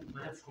টাইপ,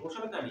 মানে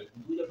সমস্যাটা তা নেই,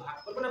 দুই দিয়ে ভাগ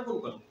করবে না গুণ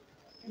করবে,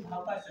 তুমি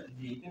ভাববা আসলে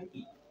যে এখানে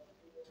কি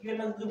q এর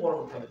মান যদি বড়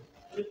হতে হবে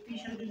তাহলে p এর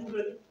সাথে গুণ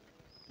করে দিই,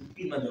 p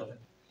এর মান দেওয়া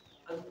থাকে,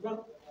 আর যখন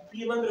p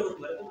এর মান বের করতে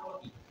পারে তুমি ভাবো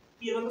কি p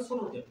এর মান তো ছোট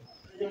হতে হবে,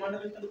 যে মানটা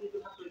বেশি তাহলে দুই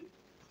দিয়ে ভাগ করে দিই।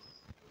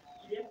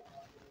 ক্লিয়ার,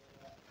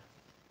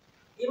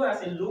 এবার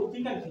আছে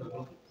লব্ধিটা কি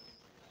হবে,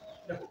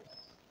 দেখো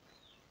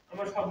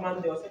আমার সব মান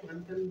দেওয়া আছে,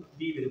 মানটা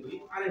দিয়ে বের করি,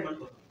 আর এর মান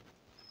কত,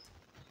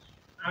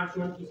 r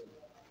সমান কি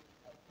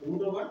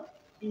root over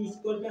p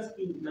square plus p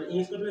মানে a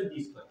square plus b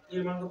square,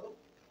 এর মান কত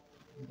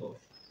 10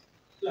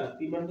 প্লাস p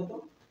মান কত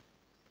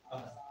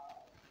 5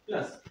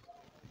 plus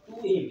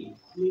 2ab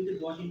 2 into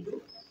 10 into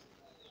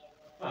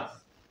 5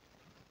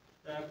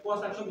 cos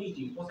 120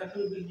 degree, cos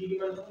 120 degree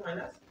মান কত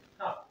minus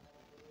half,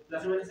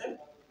 plus minus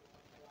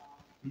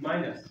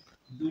minus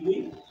 2 2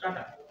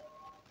 কাটা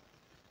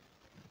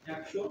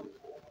 100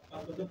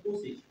 5 কত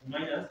 25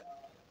 মাইনাস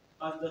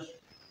 5 10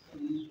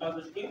 5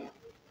 10 কে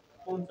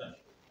 50,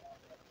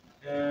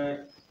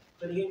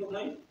 তাহলে কি কত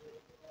হয়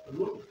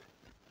রুট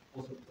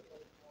 75।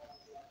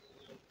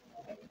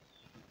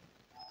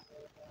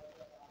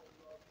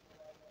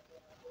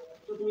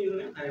 তো তুমি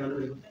এভাবে আইমান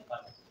বের করতে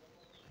পারবে।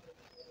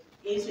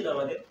 এই ছিল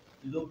আমাদের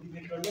লব্ধি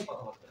ভেক্টর নিয়ে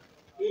কথাবার্তা,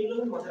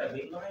 এইগুলো মাথায় রাখবে,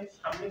 এগুলো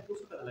সামনে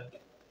প্রচুর কাজে লাগবে।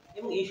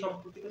 এবং এই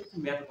সম্পর্কিত কিছু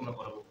ম্যাথ তোমরা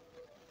করাবো।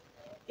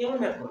 কেমন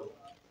ম্যাথ করবো?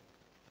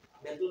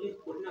 ম্যাথগুলো কি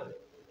কঠিন হবে?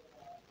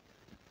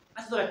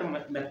 আচ্ছা তো একটা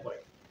ম্যাথ করে।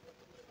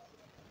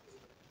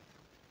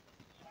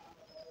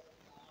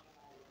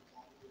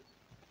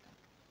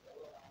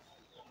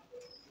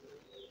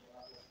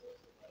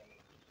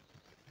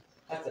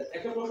 আচ্ছা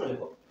একটা প্রশ্ন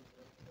দেখো,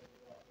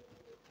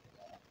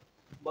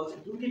 বলছে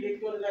দুটি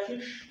ভেক্টর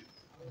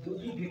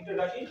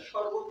রাশির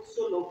সর্বোচ্চ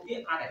লব্ধি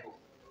 8 একক।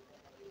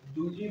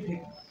 দুটি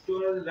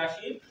ভেক্টর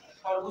রাশির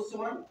সর্বোচ্চ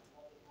মান,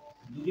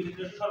 দুটি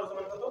ভেক্টর রাশির সর্বোচ্চ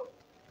মান কত?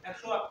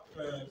 100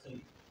 সরি,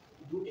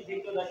 দুটি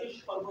ভেক্টর রাশির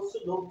সর্বোচ্চ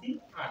লব্ধি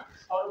 8।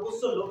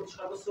 সর্বোচ্চ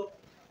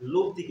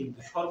লব্ধি কিন্তু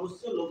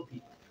সর্বোচ্চ লব্ধি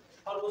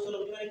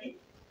মানে কি?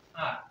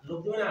 8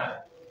 লব্ধি মানে 8,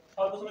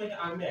 সর্বোচ্চ মানে কি?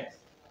 আর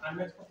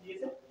ম্যাক্স কত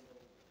দিয়েছে?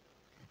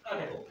 8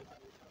 একক,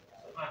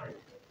 8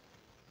 একক।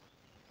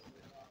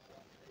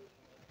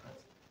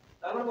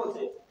 তারপর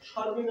বলছে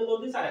সর্বনিম্ন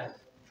লব্ধি 4 একক।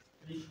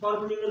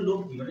 সর্বনিম্ন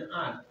লব্ধি মানে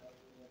আর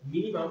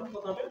মিনিমাম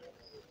কত হবে?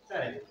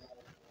 4 একক।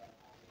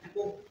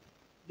 একক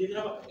দিতে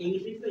হবে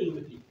ইউনিট না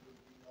ইউনিট?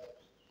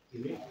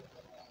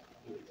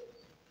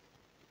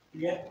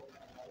 ক্লিয়ার?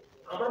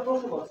 আমার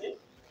প্রশ্ন বলছে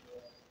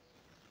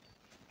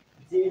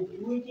যে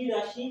দুইটি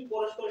রাশি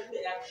পরস্পরের সাথে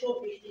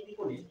 120 ডিগ্রি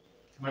কোণে,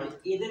 মানে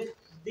এদের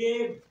যে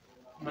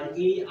মানে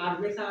এই আর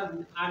ম্যাক্স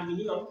আর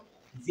মিনিমাম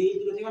যে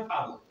দুটো থেকে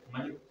পাবো,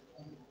 মানে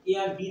এ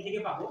আর বি থেকে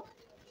পাবো,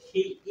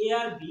 সেই এ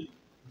আর বি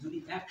যদি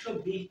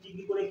 120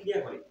 ডিগ্রি কোণে ক্রিয়া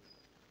করে,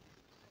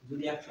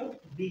 যদি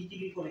 120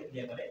 ডিগ্রি কোণে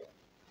ক্রিয়া করে,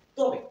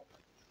 তবে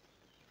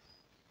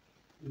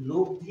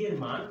লব্ধির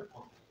মান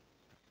কত?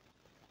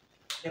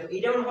 দেখো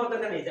এটা মনে হওয়ার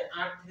দরকার নেই যে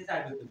 8 থেকে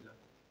 4 বিয়োগ করলাম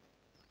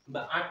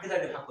বা 8 থেকে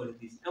 4 ভাগ করে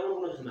দিয়েছি, এমন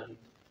কোনো কিছু না।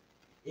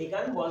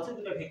 এখানে বলছে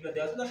দুটো ভেক্টর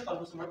দেওয়া আছে, তার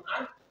সর্বোচ্চ মান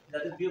 8,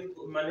 যাদের বিয়োগ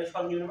মানে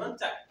সর্বনিম্ন মান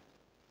 4।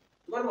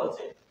 তোমার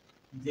বলছে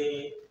যে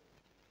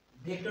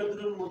ভেক্টর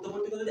দুটোর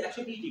মধ্যবর্তী কোণ যদি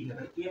 120 ডিগ্রি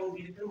হয়, এ এবং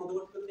বি ভেক্টরের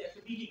মধ্যবর্তী কোণ যদি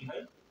 120 ডিগ্রি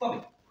হয়, তবে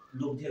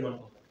লব্ধির মান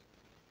কত?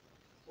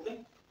 ওকে,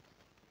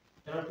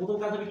 তাহলে প্রথম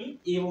কাজ হবে কি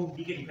এ এবং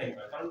বি কে ডিফাইন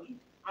করা। কারণ কি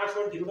আর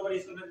সমান 0 তো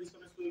square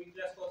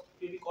plus cos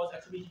B cos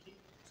 120 degree,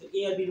 so এ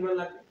আর বি এর মান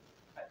লাগবে।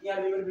 আর এ আর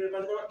বি এর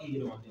মান দেওয়া, এই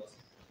এর মান দেওয়া আছে,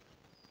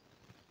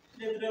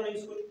 এটা দুটো আমরা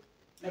ইউজ করি।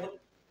 দেখো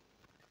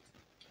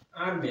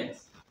আর ম্যাক্স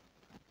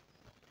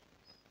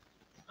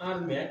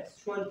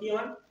সমান কি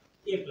আমার?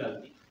 a প্লাস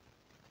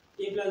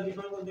b,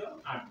 সমান কত দেওয়া?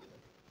 8 দেওয়া।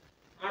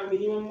 আর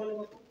মিনিমাম মানে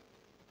কত?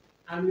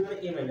 আর মিনিমাম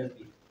a মাইনাস b,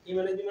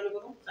 মানে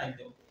কত? 4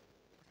 দেওয়া।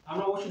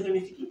 আমরা অবশ্যই ধরে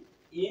নিচ্ছি কি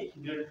a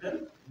greater than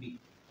b,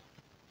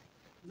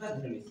 just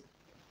ধরে নিচ্ছি।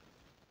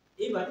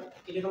 এবার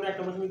এটাকে আমরা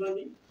একটা সমীকরণ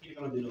দিই, এটাকে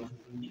আমরা দুই নম্বর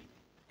সমীকরণ দিই।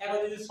 এখন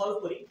যদি সলভ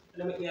করি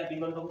তাহলে আমরা a আর b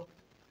মান পাবো।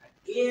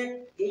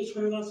 এই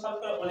সমীকরণ সলভ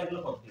করার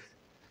অনেকগুলো পদ্ধতি আছে।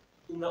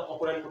 তোমরা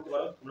অপারেন্ড করতে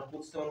পারো, তোমরা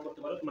প্রতিস্থাপন করতে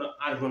পারো, তোমরা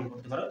আর্গুমেন্ট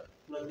করতে পারো,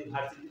 তোমরা যদি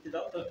ভার্সিটি দিতে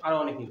দাও তাহলে আরো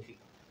অনেক কিছু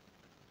শিখবে।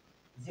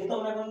 যেহেতু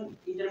আমরা এখন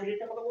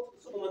ইন্টারমিডিয়েটটা কথা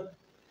বলছি, তোমরা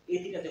এই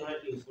তিনটা যেকোনো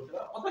একটা ইউজ করতে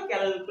পারো, অথবা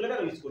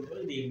ক্যালকুলেটর ইউজ করতে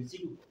পারো, দিয়ে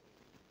এমসিকিউ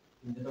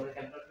কিন্তু আমরা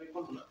ক্যালকুলেটর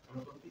করব না,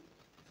 আমরা করব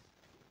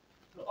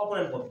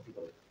অপারেন্ট পদ্ধতি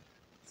করব।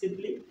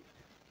 সিম্পলি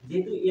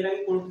যেহেতু এর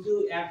আগে কোনো কিছু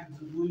 1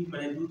 2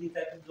 মানে 2 3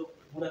 4 যোগ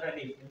গুণ আকারে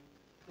নেই,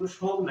 কোনো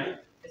সহগ নাই,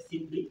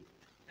 সিম্পলি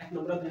 1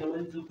 নম্বর 2 নম্বর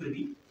যোগ করে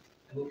দিই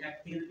এবং 1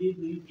 থেকে যদি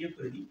 2 বিয়োগ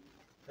করে দিই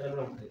তাহলে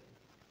আমরা পাবো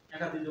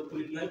 1 আর 2 যোগ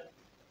করলে কি হয়?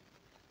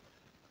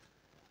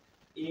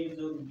 a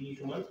যোগ b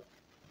সমান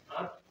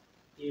 8,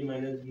 a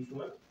মাইনাস b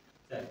সমান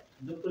 4।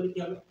 যোগ করলে কি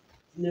হবে?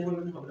 চিহ্ন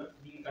পরিবর্তন হবে না,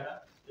 b কে কাটা,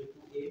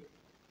 2a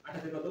 8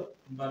 থেকে কত?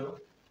 12,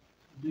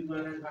 2 গুণ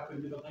আকারে ভাগ করে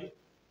দিলে কত হয়?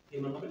 a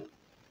মান হবে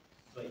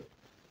 6।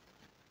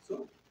 সো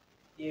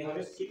a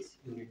হবে 6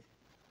 ইউনিট।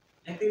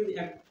 1 থেকে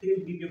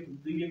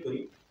 2 বিয়োগ করি,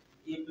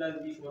 a প্লাস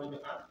b সমান হবে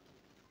 8,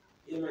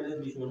 a মাইনাস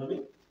b সমান হবে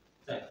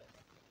 4।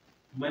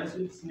 মাইনাস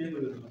এর চিহ্ন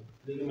পরিবর্তন হবে,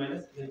 দেখি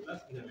মাইনাস এখানে প্লাস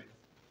এখানে মাইনাস,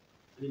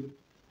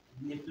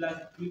 তাহলে plus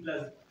b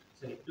plus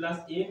sorry plus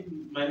a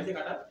minus এ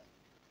কাটা,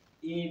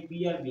 a b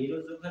আর b এর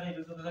যোগ করে,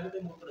 তো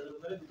মোট করে যোগ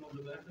করে, দুটো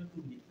যোগ করে তো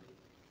 2 দিতে হবে।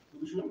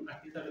 2 সমান 8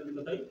 থেকে 4 এর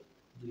কত হয়?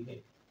 2 হয়,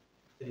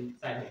 তাহলে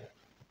 4 হয়।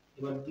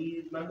 এবার b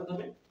এর মান কত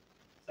হবে?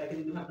 4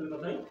 থেকে 2 ভাগ করলে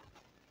কত হয়?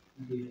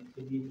 2 হয়, তো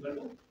b equal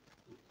to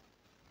 2।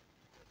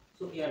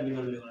 So a R b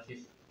মান বের করা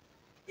শেষ।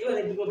 এবার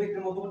এই দুটো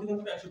ভেক্টরের মধ্যবর্তী কোণ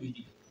হবে 120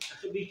 ডিগ্রি।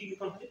 120 ডিগ্রি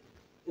কোণ হচ্ছে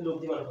এই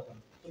লব্ধি মান কত?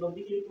 তো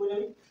লব্ধি কি লিখবো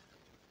আমি?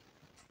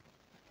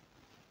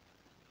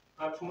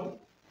 8 সমান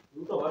 √,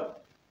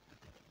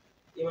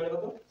 a মানে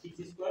কত?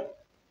 6 square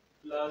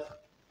plus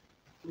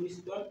 2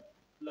 square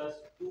plus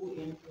 2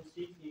 into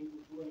 6 into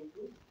 2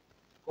 into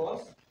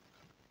cos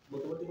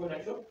মধ্যবর্তী কোণ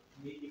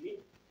 120 ডিগ্রি,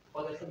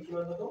 cos 120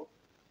 মান কত?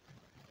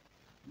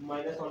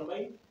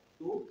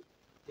 -1/2,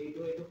 এই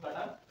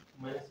কাটা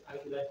মাইনাস আগে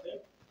চলে আসবে,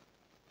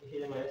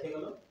 এখানে মাইনাস হয়ে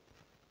গেল,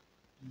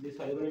 যে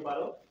 6 গুণে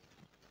 12,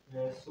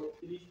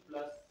 36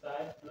 প্লাস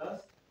 4 প্লাস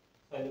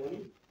 6 গুণে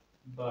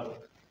 12,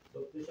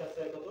 36 আর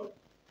 4 কত?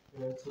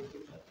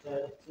 36 আর 4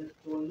 হচ্ছে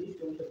 40,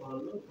 40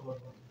 52 ঘর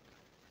হবে,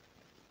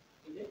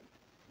 ঠিক আছে?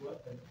 ওয়াট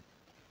হবে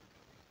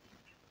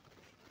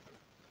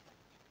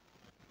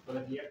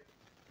বলা ক্লিয়ার?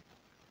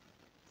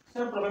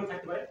 স্যার প্রবলেম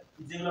থাকতে পারে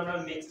যেগুলো আমরা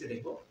নেক্সটে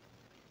দেখব,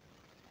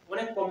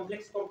 অনেক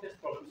কমপ্লেক্স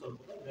প্রবলেম সলভ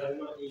করতে যার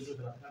জন্য এই যে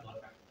জানা থাকা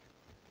দরকার।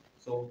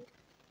 So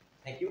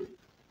thank you.